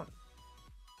another one.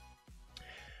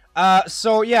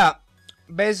 So yeah.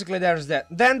 Basically, there's that.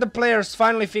 Then the players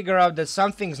finally figure out that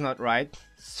something's not right.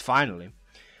 Finally.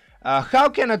 How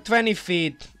can a 20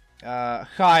 feet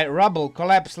high rubble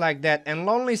collapse like that and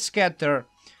only scatter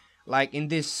like in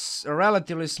this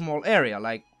relatively small area?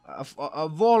 Like a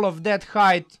wall of that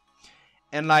height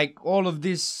and like all of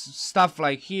this stuff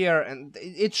like here. And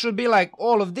it should be like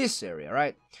all of this area,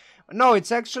 right? No,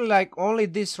 it's actually like only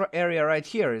this area right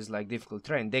here is like difficult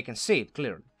terrain. They can see it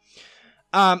clearly.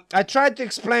 I tried to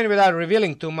explain without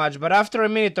revealing too much, but after a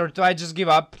minute or two I just give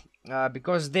up,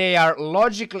 because they are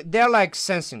they're like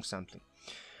sensing something.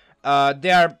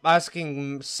 They are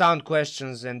asking sound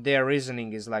questions and their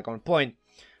reasoning is like on point.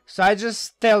 So I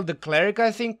just tell the cleric,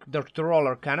 I think, to roll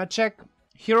Arcana check.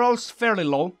 He rolls fairly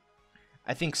low,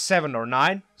 I think 7 or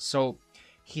 9, so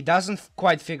he doesn't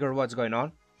quite figure what's going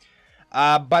on.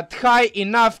 But high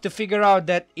enough to figure out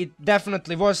that it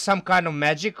definitely was some kind of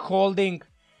magic holding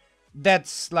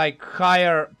that's like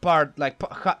higher part, like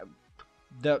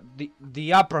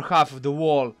the upper half of the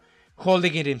wall,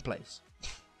 holding it in place.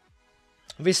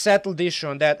 We settled the issue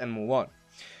on that and move on.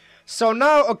 So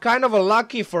now a kind of a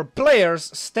lucky for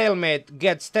players stalemate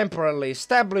gets temporarily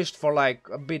established for like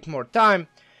a bit more time,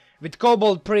 with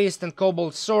Kobold Priest and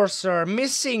Kobold Sorcerer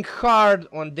missing hard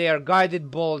on their guided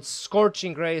bolts,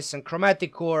 scorching rays and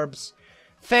chromatic orbs,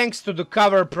 thanks to the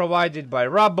cover provided by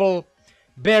rubble,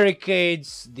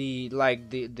 barricades, the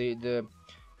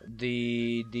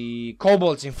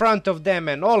kobolds in front of them,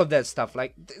 and all of that stuff.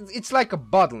 Like, it's like a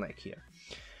bottleneck here.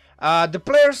 The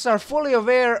players are fully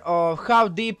aware of how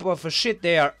deep of a shit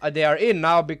they are in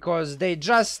now, because they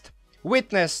just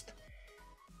witnessed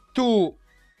two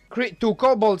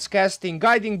kobolds casting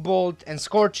Guiding Bolt and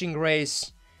Scorching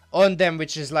Rays on them,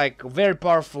 which is like very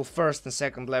powerful first and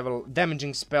second level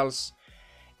damaging spells.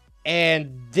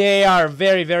 And they are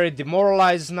very, very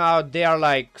demoralized now. They are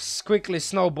like quickly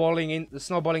snowballing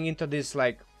into this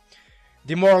like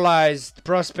demoralized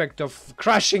prospect of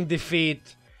crushing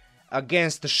defeat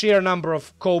against the sheer number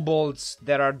of kobolds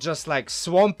that are just like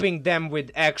swamping them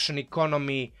with action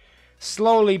economy,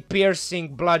 slowly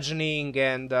piercing, bludgeoning,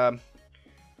 and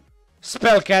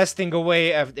spell casting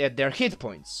away at their hit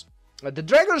points. The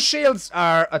dragon shields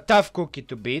are a tough cookie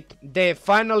to beat. They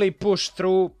finally push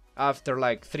through after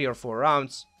like 3 or 4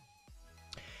 rounds.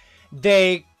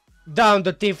 They down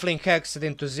the tiefling hexed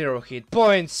into 0 hit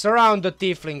points, surround the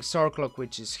tiefling Sorclock,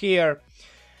 which is here.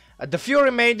 The few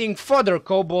remaining fodder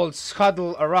kobolds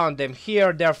huddle around them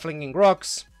here. They're flinging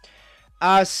rocks.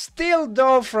 Still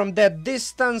though, from that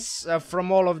distance,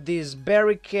 from all of these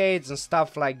barricades and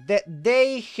stuff like that,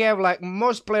 they have, like,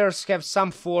 most players have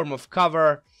some form of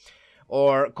cover,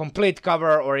 or complete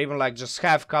cover, or even like just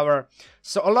half cover.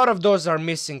 So a lot of those are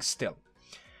missing still.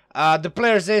 The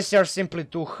players' AC are simply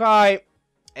too high,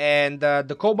 and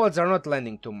the kobolds are not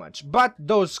landing too much. But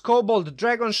those kobold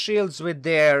dragon shields with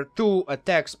their 2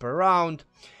 attacks per round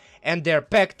and their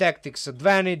pack tactics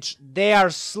advantage, they are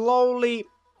slowly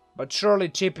but surely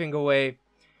chipping away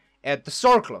at the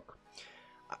Sorclock.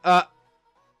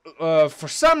 For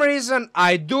some reason,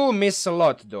 I do miss a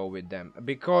lot though with them,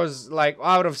 because like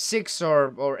out of 6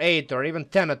 or 8 or even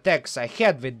 10 attacks I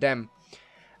had with them,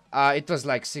 it was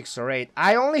like 6 or 8.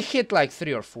 I only hit like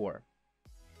 3 or 4.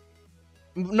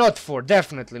 Not 4,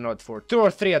 definitely not 4. 2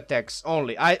 or 3 attacks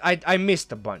only. I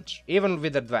missed a bunch, even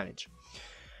with advantage.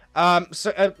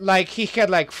 Like he had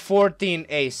like 14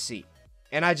 AC,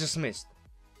 and I just missed.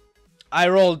 I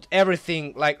rolled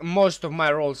everything, like most of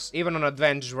my rolls, even on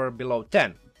advantage, were below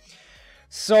 10.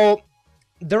 So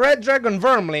the red dragon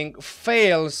Wormling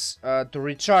fails to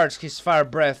recharge his fire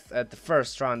breath at the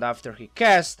first round after he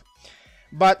cast,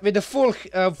 but with a full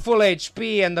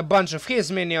HP and a bunch of his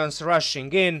minions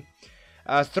rushing in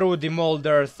through the mold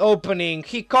earth opening,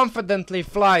 he confidently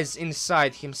flies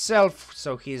inside himself,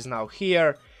 so he is now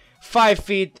here, 5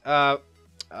 feet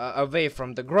away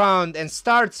from the ground, and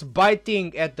starts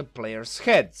biting at the players'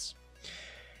 heads.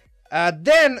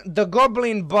 Then the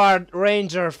Goblin Bard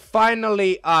Ranger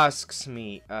finally asks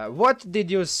me, what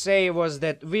did you say was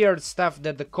that weird stuff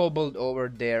that the kobold over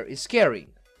there is carrying?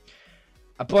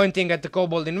 Pointing at the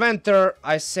Kobold Inventor,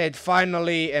 I said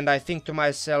finally, and I think to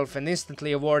myself, and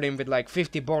instantly award him with like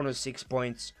 50 bonus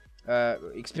experience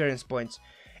points,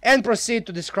 and proceed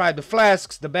to describe the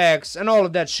flasks, the bags, and all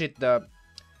of that shit the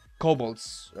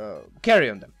kobolds carry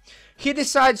on them. He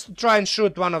decides to try and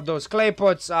shoot one of those clay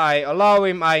pots. I allow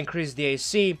him. I increase the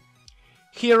AC.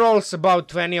 He rolls about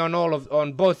 20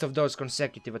 on both of those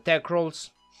consecutive attack rolls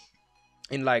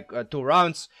in like 2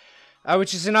 rounds.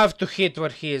 Which is enough to hit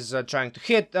what he is trying to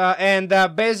hit, and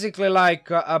basically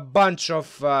like a bunch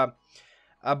of rot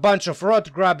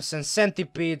grubs and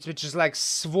centipedes, which is like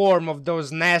swarm of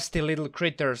those nasty little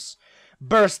critters,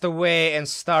 burst away and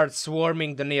start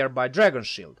swarming the nearby dragon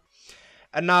shield.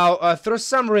 And now, through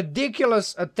some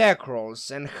ridiculous attack rolls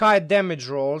and high damage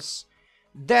rolls,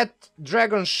 that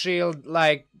dragon shield,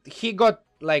 like, he got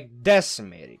like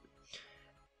decimated.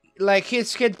 Like,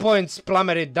 his hit points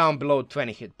plummeted down below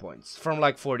 20 hit points, from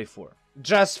like 44.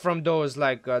 Just from those,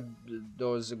 like,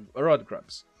 those rot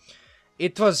grubs.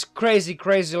 It was crazy,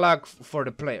 crazy luck for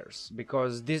the players,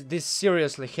 because this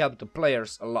seriously helped the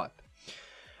players a lot.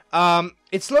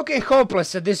 It's looking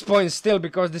hopeless at this point still,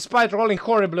 because despite rolling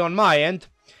horribly on my end,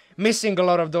 missing a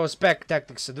lot of those pack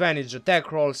tactics advantage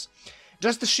attack rolls,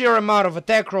 just the sheer amount of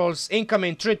attack rolls,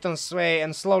 incoming Triton sway,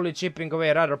 and slowly chipping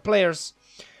away at other players,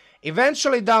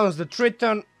 eventually downs the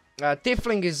Triton,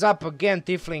 Tiefling is up again.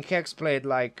 Tiefling Hexblade,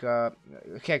 like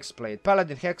Hexblade.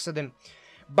 Paladin Hexadin.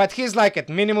 But he's like at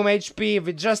minimum HP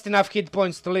with just enough hit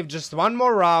points to live just one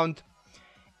more round.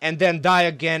 And then die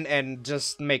again and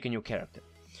just make a new character.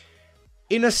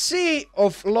 In a sea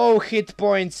of low hit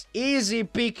points, easy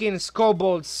pickings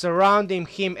kobolds surrounding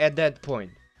him at that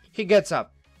point. He gets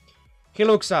up. He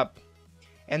looks up.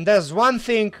 And there's one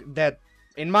thing that,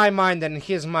 in my mind and in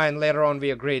his mind, later on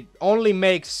we agreed, only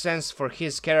makes sense for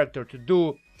his character to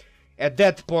do at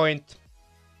that point.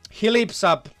 He leaps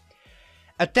up,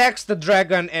 attacks the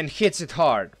dragon and hits it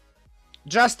hard.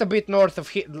 Just a bit north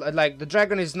of like the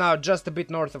dragon is now just a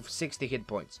bit north of 60 hit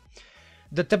points.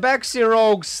 The Tabaxi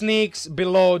rogue sneaks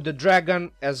below the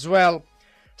dragon as well,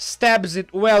 stabs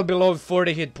it well below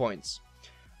 40 hit points.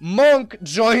 Monk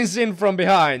joins in from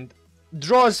behind,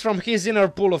 draws from his inner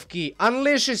pool of ki,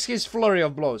 unleashes his flurry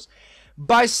of blows.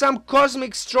 By some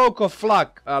cosmic stroke of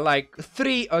luck, like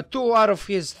 2 out of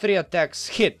his 3 attacks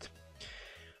hit.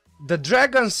 The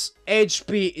dragon's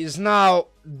HP is now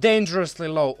dangerously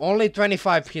low, only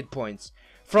 25 hit points.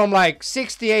 From like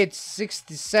 68,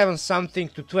 67 something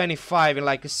to 25 in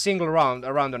like a single round,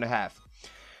 a round and a half.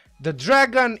 The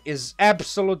dragon is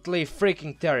absolutely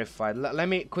freaking terrified. Let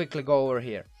me quickly go over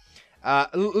here.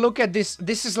 Look at this.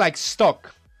 This is like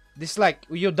stock. This is like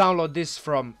you download this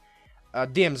from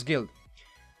DM's Guild.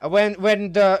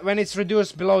 When it's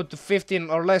reduced below to 15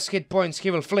 or less hit points,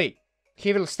 he will flee.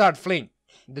 He will start fleeing.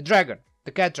 The dragon,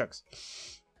 the Catrax.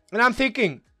 And I'm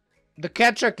thinking, the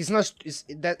Catrax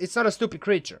it's not a stupid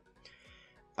creature.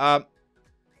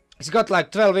 He's got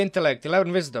like 12 intellect,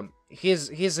 11 wisdom.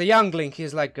 He's a youngling.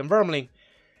 He's like a wormling.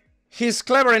 He's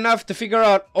clever enough to figure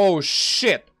out, oh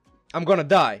shit, I'm gonna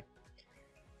die.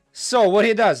 So what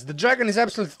he does, the dragon is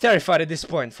absolutely terrified at this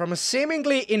point. From a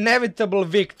seemingly inevitable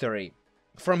victory,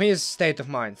 from his state of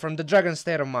mind, from the dragon's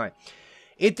state of mind,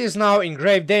 it is now in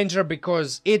grave danger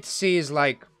because it sees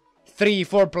like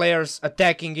 3-4 players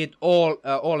attacking it all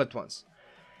at once.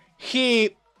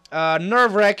 He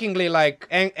nerve-wrackingly, like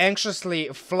anxiously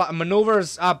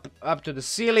maneuvers up to the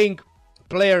ceiling.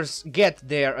 Players get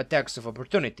their attacks of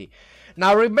opportunity.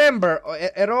 Now remember,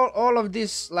 at all of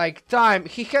this like time,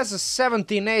 he has a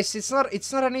 17 AC. It's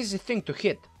not an easy thing to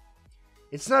hit.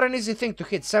 It's not an easy thing to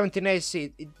hit 17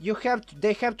 AC.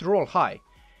 They have to roll high.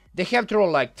 They have to roll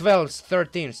like 12s,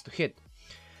 13s to hit.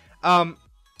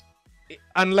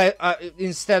 Unless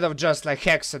instead of just like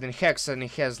Hexadin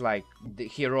has like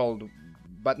he rolled,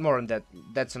 but more on that.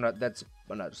 That's another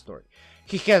story.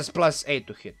 He has +8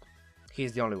 to hit.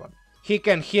 He's the only one. He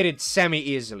can hit it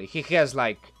semi-easily. He has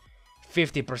like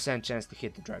 50% chance to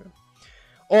hit the dragon.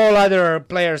 All other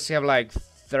players have like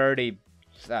 30,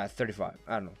 35.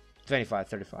 I don't know, 25,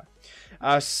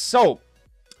 35. So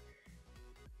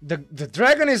the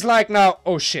dragon is like now,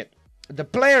 oh shit. The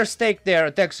players take their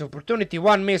attacks of opportunity.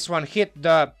 One miss, one hit.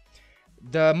 The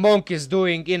monk is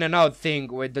doing in and out thing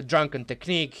with the drunken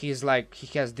technique. He's like, he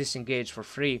has disengaged for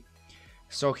free.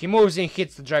 So he moves in,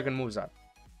 hits the dragon, moves out.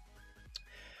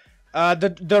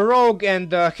 The rogue and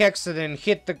the Hexadin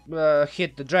hit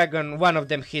the dragon. One of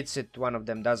them hits it, one of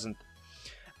them doesn't.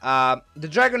 The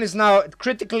dragon is now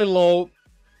critically low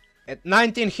at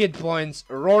 19 hit points,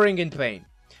 roaring in pain.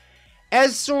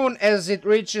 As soon as it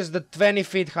reaches the 20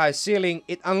 feet high ceiling,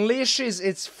 it unleashes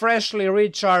its freshly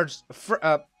recharged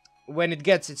when it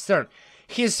gets its turn.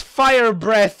 His fire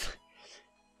breath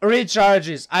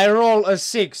recharges. I roll a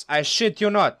 6. I shit you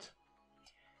not.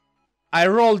 I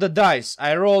roll the dice.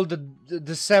 I roll the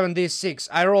 7d6.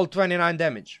 I roll 29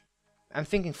 damage. I'm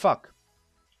thinking, fuck.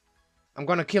 I'm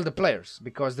gonna kill the players,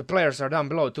 because the players are down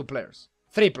below 2 players.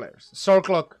 3 players.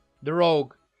 Sorclock, the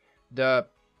rogue, the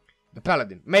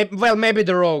paladin. Maybe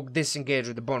the rogue disengaged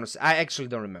with the bonus. I actually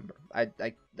don't remember.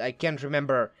 I can't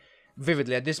remember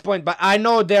vividly at this point, but I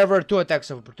know there were 2 attacks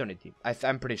of opportunity.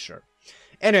 I'm pretty sure.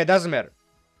 Anyway, doesn't matter.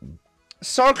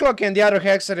 Sorclock and the other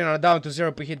Hexadin are down to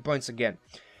 0 hit points again.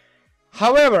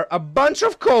 However, a bunch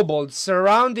of kobolds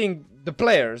surrounding the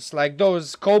players, like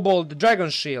those kobold dragon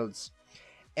shields,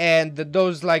 and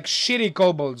those like shitty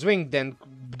kobolds, winged, and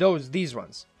these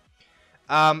ones.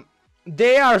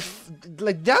 They are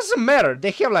like, doesn't matter.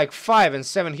 They have like 5 and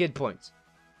 7 hit points.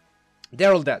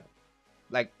 They're all dead.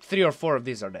 Like 3 or 4 of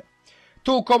these are dead.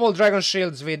 2 kobold dragon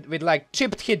shields with like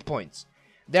chipped hit points.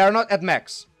 They are not at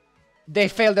max. They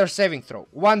fail their saving throw.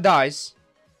 One dies.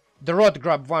 The Rot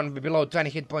Grub one below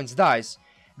 20 hit points dies.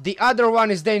 The other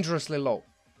one is dangerously low,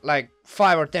 like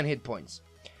 5 or 10 hit points.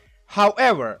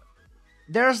 However,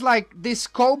 there's like this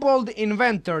kobold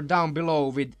inventor down below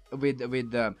with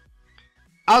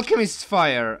alchemist's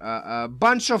fire, a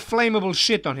bunch of flammable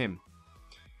shit on him.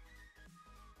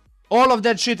 All of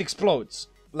that shit explodes.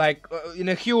 like in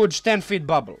a huge 10-feet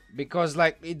bubble, because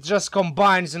like it just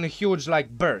combines in a huge like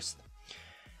burst.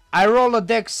 I roll a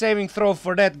dex saving throw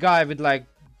for that guy with like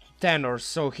 10 or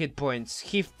so hit points.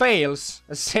 He fails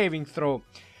a saving throw,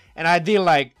 and I deal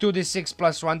like 2d6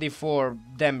 plus 1d4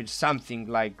 damage, something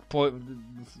like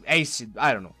acid,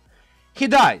 I don't know. He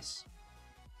dies.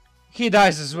 He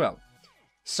dies as well.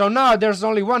 So now there's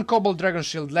only one kobold dragon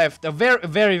shield left, a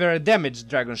very damaged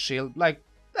dragon shield, like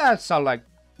that's all like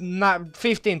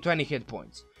 15-20 hit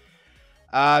points.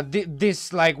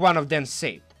 This like one of them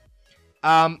saved.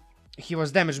 He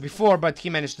was damaged before, but he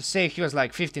managed to save. He was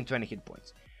like 15-20 hit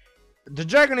points. The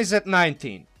dragon is at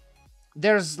 19.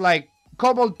 There's like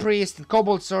kobold priest and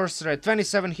kobold sorcerer at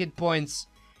 27 hit points,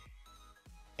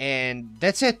 and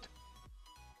that's it.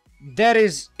 That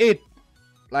is it.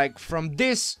 Like from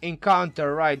this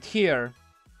encounter right here,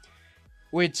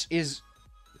 which is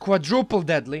quadruple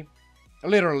deadly.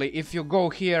 Literally, if you go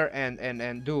here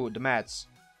and do the maths,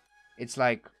 it's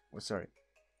like, oh, sorry.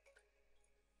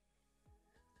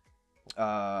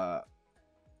 There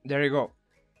you go.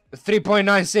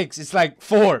 3.96. It's like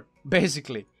 4,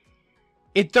 basically.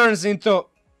 It turns into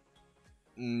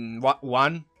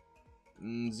 1,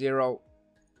 0,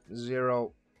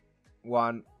 0,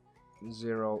 1,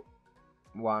 0,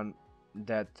 1,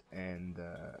 that, and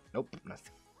nope,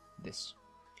 nothing.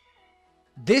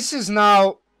 This is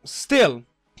now still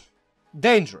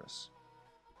dangerous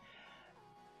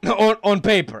on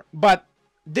paper, but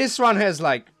this one has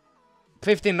like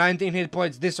 15-19 hit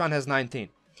points. This one has 19.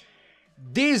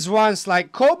 These ones,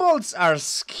 like kobolds, are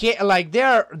like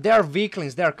they're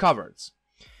weaklings, they're cowards,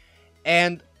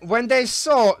 and when they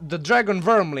saw the dragon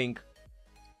wormling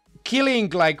killing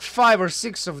like 5 or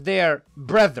 6 of their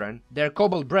brethren, their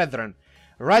kobold brethren,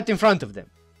 right in front of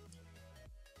them,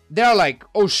 they're like,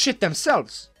 oh shit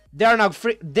themselves. They are now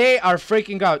they are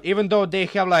freaking out, even though they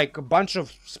have like a bunch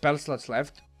of spell slots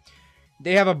left.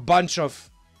 They have a bunch of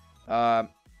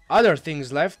other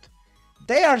things left.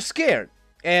 They are scared,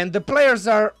 and the players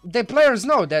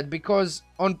know that, because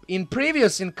in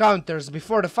previous encounters,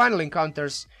 before the final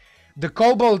encounters, the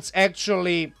kobolds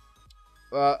actually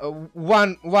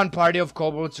one party of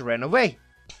kobolds ran away.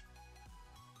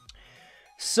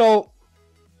 So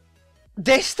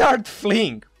they start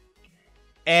fleeing.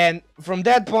 And from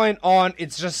that point on,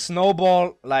 it's just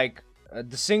snowball. Like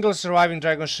the single surviving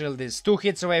dragon shield is 2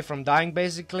 hits away from dying,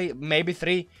 basically, maybe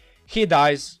 3. He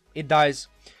dies. It dies.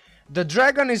 The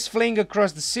dragon is fleeing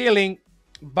across the ceiling,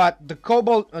 but the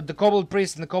kobold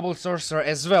priest and the kobold sorcerer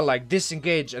as well, like,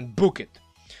 disengage and book it,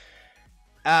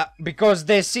 because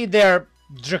they see their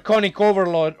draconic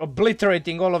overlord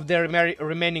obliterating all of their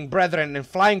remaining brethren and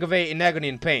flying away in agony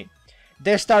and pain.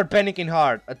 They start panicking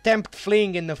hard, attempt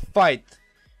fleeing in the fight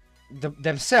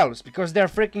themselves, because they're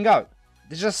freaking out.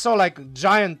 They just saw like a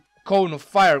giant cone of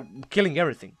fire killing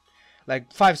everything.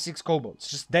 Like 5-6 kobolds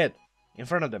just dead in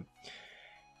front of them.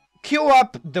 Cue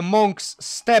up the monk's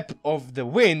Step of the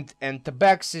Wind and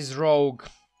Tabaxi's rogue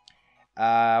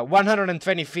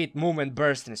 120 feet movement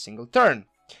burst in a single turn.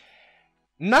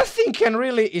 Nothing can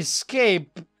really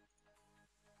escape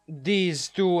these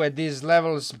two at these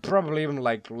levels, probably even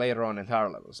like later on at higher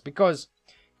levels, because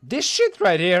this shit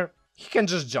right here, he can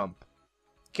just jump.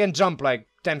 He can jump like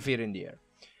 10 feet in the air.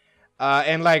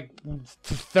 And like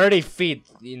 30 feet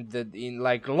in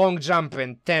like long jump,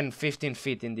 and 10-15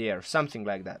 feet in the air, something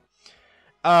like that.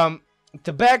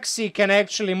 Tabaxi can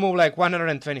actually move like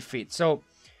 120 feet. So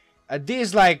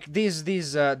these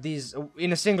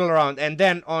in a single round, and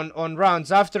then on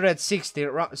rounds after that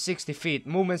 60 feet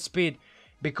movement speed,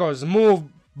 because move,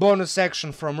 bonus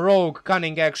action from rogue,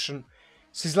 cunning action.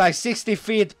 So it's like 60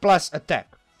 feet plus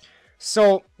attack.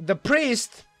 So the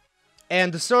priest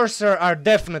and the sorcerer are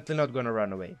definitely not gonna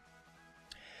run away.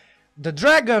 The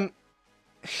dragon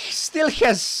still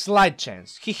has slight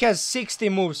chance. He has 60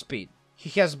 move speed.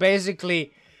 He has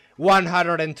basically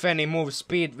 120 move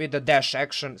speed with a dash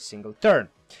action, single turn.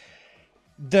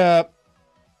 The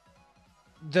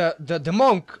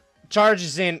monk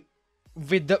charges in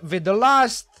with the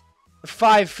last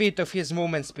 5 feet of his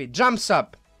movement speed, jumps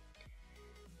up,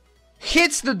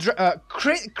 hits the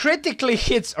critically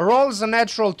hits, rolls a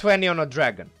natural 20 on a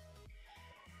dragon,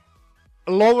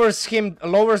 lowers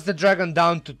the dragon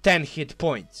down to 10 hit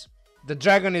points. The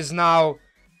dragon is now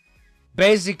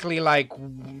basically like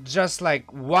just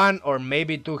like 1 or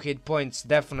maybe 2 hit points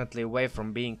definitely away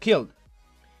from being killed.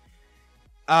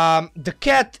 The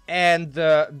cat and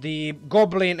the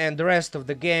goblin and the rest of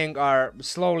the gang are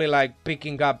slowly like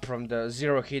picking up from the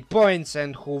 0 hit points,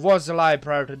 and who was alive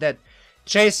prior to that,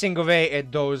 chasing away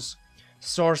at those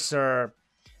sorcerer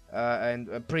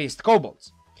and priest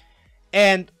kobolds.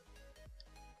 And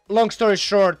long story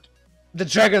short, the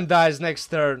dragon dies next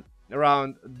turn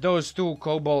around. Those two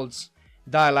kobolds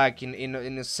die like in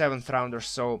the 7th round or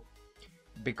so,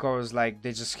 because like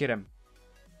they just hit him.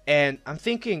 And I'm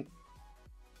thinking,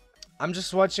 I'm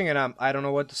just watching and I don't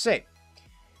know what to say.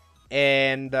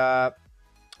 And I'm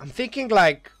thinking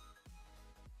like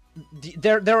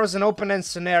there was an open-end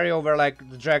scenario where like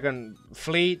the dragon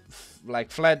fled,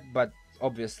 but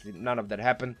obviously none of that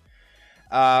happened.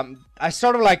 I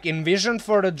sort of like envisioned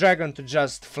for the dragon to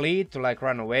just flee, to like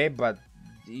run away, but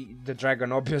the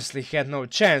dragon obviously had no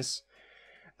chance.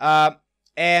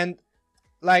 And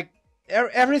like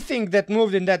everything that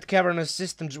moved in that cavernous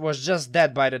system was just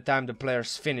dead by the time the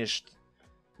players finished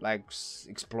like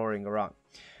exploring around.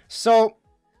 So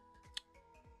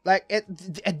like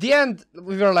at the end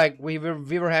we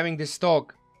were having this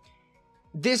talk.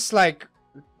 This like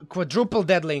quadruple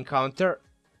deadly encounter,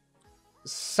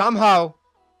 somehow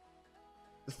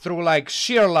through like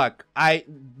sheer luck,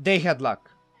 they had luck.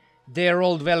 They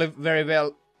rolled very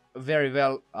well.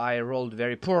 I rolled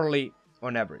very poorly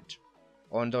on average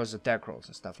on those attack rolls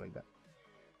and stuff like that.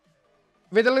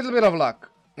 With a little bit of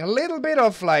luck, a little bit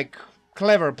of like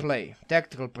clever play,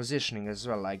 tactical positioning as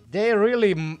well. Like they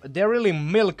really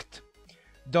milked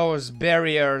those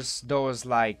barriers, those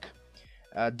like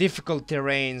difficult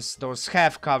terrains, those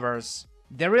half covers.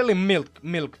 They really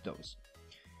milked those.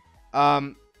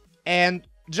 And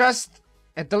just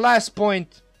at the last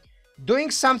point,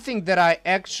 doing something that I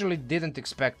actually didn't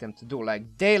expect them to do.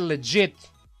 Like they legit,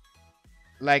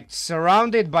 like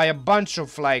surrounded by a bunch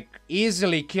of like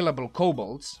easily killable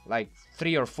kobolds, like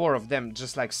 3 or 4 of them,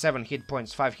 just like 7 hit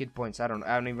points, 5 hit points. I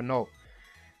don't even know.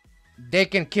 They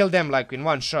can kill them like in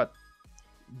one shot.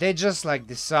 They just like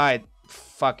decide,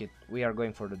 fuck it, we are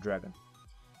going for the dragon.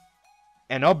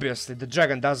 And obviously the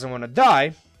dragon doesn't want to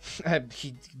die.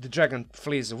 The dragon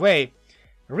flees away,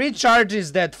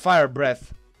 recharges that fire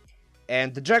breath,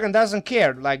 and the dragon doesn't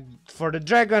care. Like for the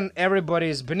dragon, everybody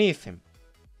is beneath him,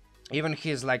 even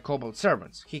his like kobold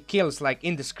servants. He kills like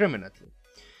indiscriminately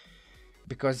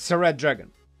because it's a red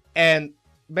dragon, and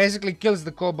basically kills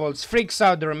the kobolds, freaks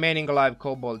out the remaining alive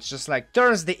kobolds, just like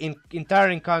turns the entire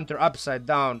encounter upside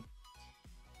down.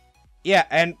 Yeah,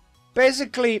 and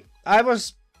basically I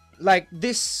was like,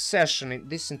 this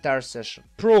entire session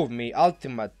proved me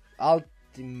ultimately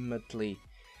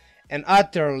and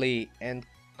utterly and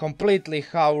completely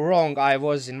how wrong I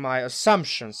was in my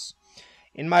assumptions,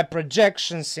 in my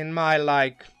projections, in my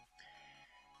like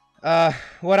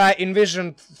what I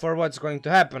envisioned for what's going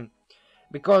to happen.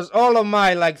 Because all of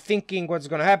my like thinking what's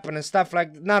gonna happen and stuff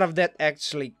like, none of that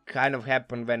actually kind of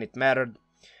happened when it mattered.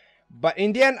 But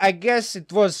in the end, I guess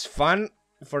it was fun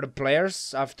for the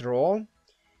players after all.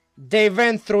 They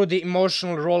went through the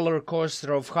emotional roller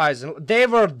coaster of highs and they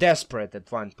were desperate at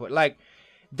one point. Like,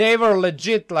 they were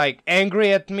legit like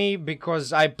angry at me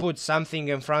because I put something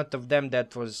in front of them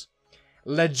that was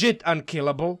legit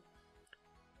unkillable,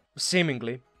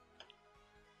 seemingly.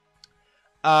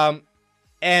 But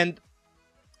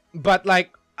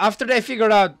like after they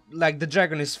figured out like the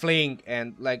dragon is fleeing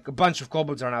and like a bunch of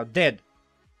kobolds are now dead,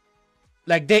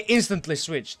 like they instantly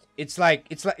switched. It's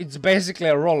basically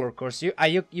a roller coaster.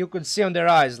 You could see on their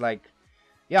eyes like,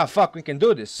 yeah, fuck, we can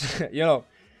do this. You know,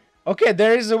 okay,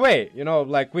 there is a way. You know,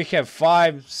 like we have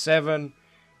 5, 7,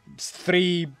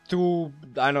 3, 2,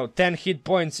 I don't know, 10 hit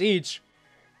points each,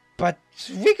 but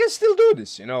we can still do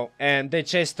this. You know, and they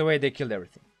chased away. They killed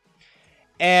everything.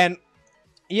 And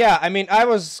yeah, I mean, I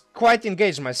was quite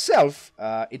engaged myself.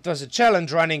 It was a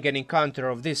challenge running an encounter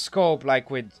of this scope, like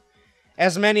with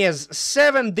as many as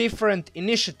 7 different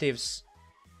initiatives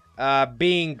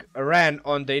being ran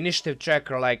on the initiative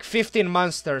tracker, like 15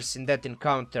 monsters in that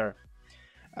encounter,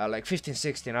 like 15,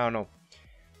 16, I don't know.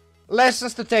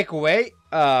 Lessons to take away.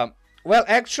 Well,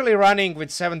 actually running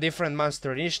with 7 different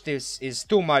monster initiatives is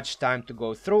too much time to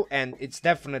go through, and it's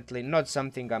definitely not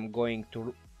something I'm going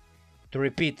to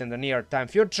repeat in the near time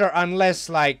future, unless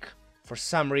like for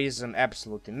some reason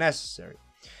absolutely necessary.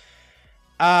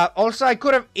 Also, I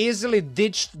could have easily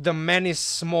ditched the many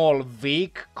small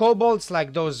weak kobolds,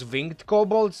 like those winged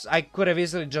kobolds. I could have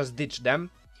easily just ditched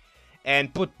them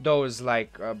and put those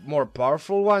like more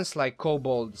powerful ones, like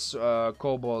kobolds,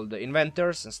 kobold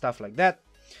inventors and stuff like that.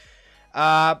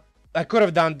 I could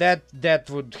have done that. That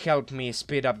would help me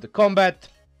speed up the combat.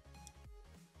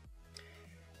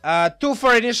 2 to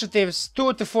 4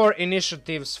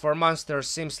 initiatives for monsters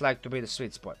seems like to be the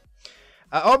sweet spot.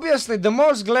 Obviously, the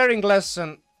most glaring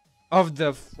lesson of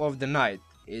the night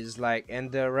is like,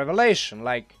 and the revelation,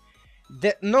 like,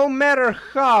 that no matter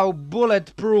how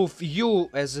bulletproof you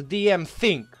as a DM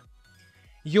think,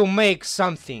 you make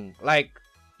something. Like,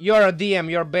 you're a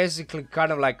DM, you're basically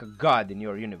kind of like a god in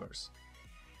your universe.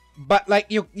 But like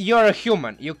you're a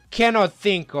human. You cannot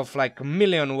think of like a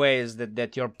million ways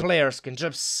that your players can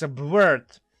just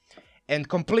subvert and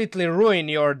completely ruin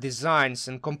your designs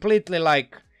and completely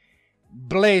like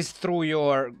blaze through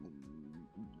your,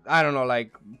 I don't know,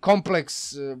 like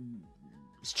complex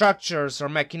structures or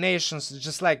machinations,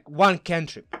 just like one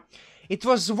cantrip. It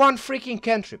was one freaking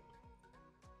cantrip.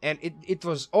 And it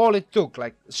was all it took,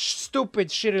 like stupid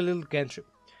shitty little cantrip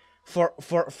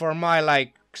for my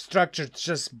like structure to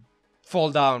just fall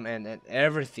down and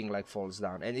everything like falls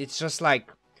down. And it's just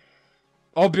like,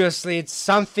 obviously it's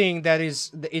something that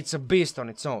it's a beast on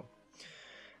its own.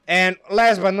 And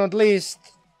last but not least,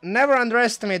 never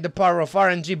underestimate the power of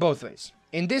RNG both ways.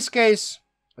 In this case,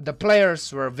 the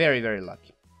players were very, very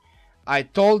lucky. I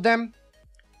told them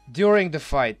during the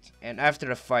fight and after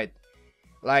the fight,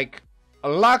 like,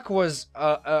 luck was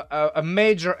a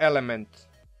major element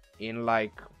in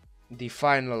like the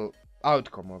final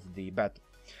outcome of the battle.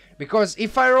 Because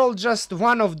if I roll just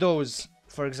one of those,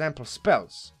 for example,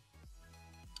 spells,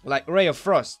 like Ray of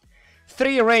Frost,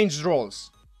 3 ranged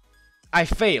rolls, I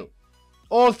fail.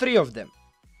 All 3 of them.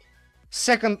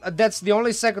 That's the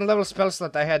only second level spell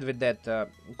slot I had with that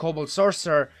Kobold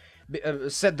Sorcerer.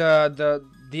 Said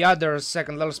the other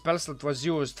second level spell slot was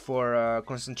used for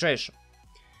concentration.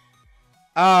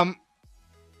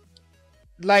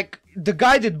 Like the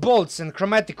guided bolts and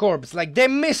chromatic orbs, like they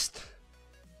missed.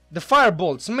 The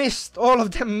firebolts missed, all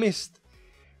of them missed.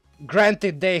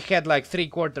 Granted, they had like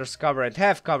 3/4 cover and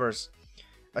half covers,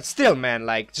 but still, man,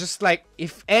 like just like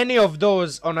if any of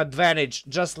those on advantage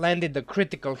just landed the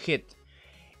critical hit,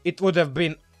 it would have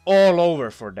been all over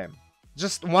for them.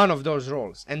 Just one of those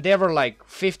rolls, and there were like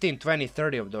 15, 20,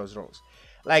 30 of those rolls.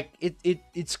 Like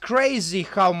it's crazy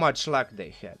how much luck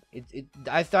they had.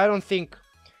 I don't think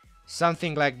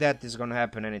something like that is gonna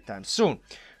happen anytime soon.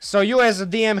 So you as a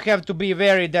DM have to be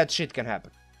wary that shit can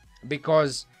happen,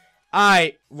 because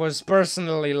I was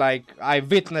personally like, I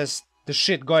witnessed the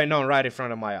shit going on right in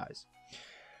front of my eyes.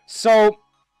 So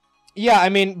yeah, I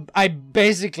mean, I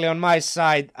basically on my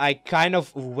side, I kind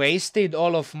of wasted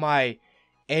all of my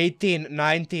 18,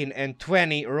 19 and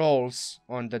 20 rolls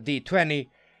on the D20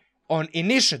 on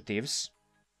initiatives,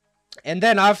 and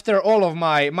then after all of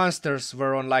my monsters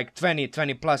were on like 20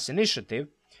 plus initiative,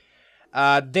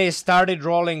 they started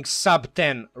rolling sub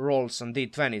 10 rolls on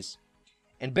D20s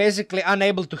and basically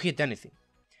unable to hit anything.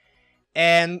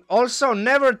 And also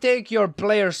never take your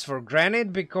players for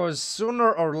granted, because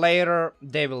sooner or later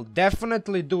they will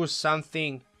definitely do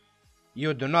something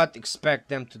you do not expect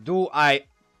them to do. I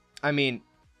mean,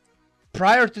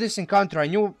 prior to this encounter I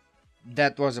knew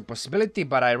that was a possibility,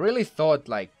 but I really thought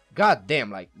like, god damn,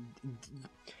 like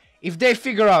if they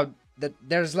figure out that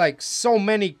there's like so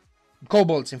many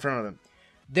kobolds in front of them,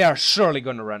 they are surely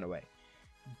gonna run away.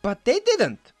 But they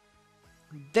didn't.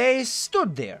 They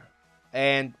stood there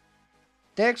and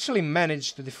they actually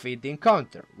managed to defeat the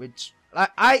encounter, which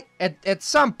I at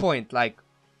some point, like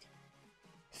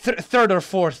third or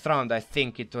fourth round, I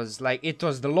think it was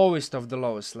the lowest of the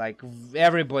lowest. Like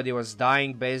everybody was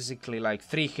dying basically, like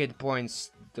 3 hit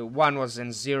points. The one was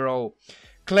in 0.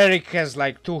 Cleric has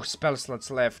like 2 spell slots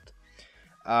left.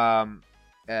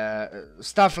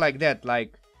 Stuff like that.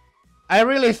 Like I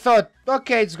really thought,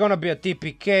 okay, it's gonna be a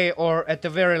TPK, or at the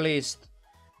very least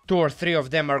 2 or 3 of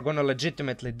them are gonna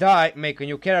legitimately die, make a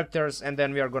new characters, and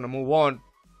then we are gonna move on,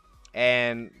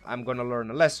 and I'm gonna learn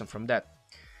a lesson from that.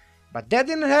 But that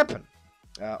didn't happen.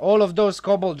 All of those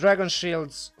Kobold Dragon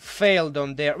Shields failed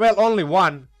on their... Well, only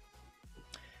one,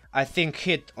 I think,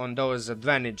 hit on those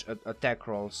advantage attack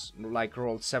rolls, like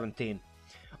roll 17.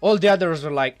 All the others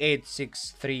were like 8,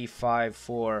 6, 3, 5,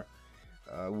 4,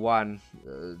 1,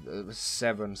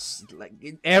 7... Like,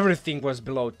 everything was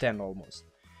below 10 almost.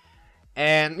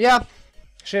 And yeah,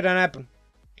 shit can happen.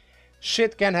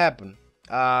 Shit can happen.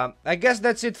 I guess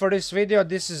that's it for this video.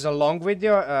 This is a long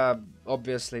video.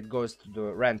 Obviously it goes to the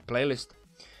rant playlist.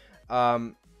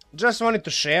 Just wanted to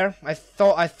share. I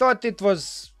thought it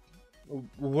was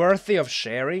worthy of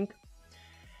sharing,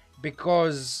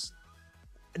 because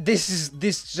this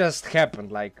just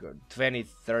happened like 20,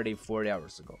 30, 40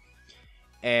 hours ago.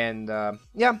 And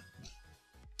yeah,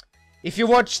 if you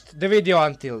watched the video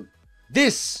until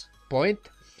this point,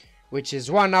 which is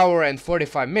 1 hour and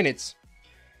 45 minutes,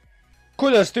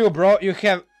 kudos to you, bro.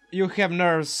 You have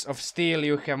nerves of steel.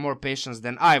 You have more patience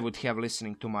than I would have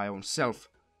listening to my own self.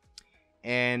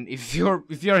 And if you're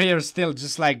here still,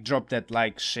 just like drop that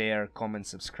like, share, comment,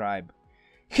 subscribe,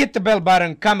 hit the bell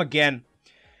button, come again.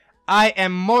 I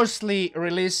am mostly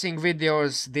releasing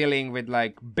videos dealing with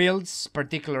like builds,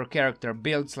 particular character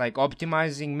builds, like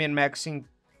optimizing, min-maxing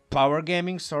power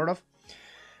gaming, sort of.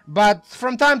 But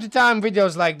from time to time,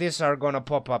 videos like this are gonna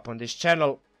pop up on this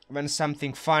channel when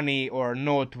something funny or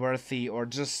noteworthy or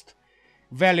just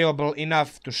valuable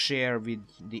enough to share with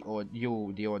the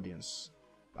audience,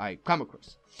 I come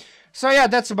across. So yeah,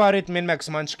 that's about it. Min Max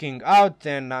Munchking out,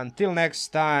 and until next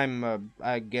time,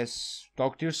 I guess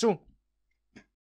talk to you soon.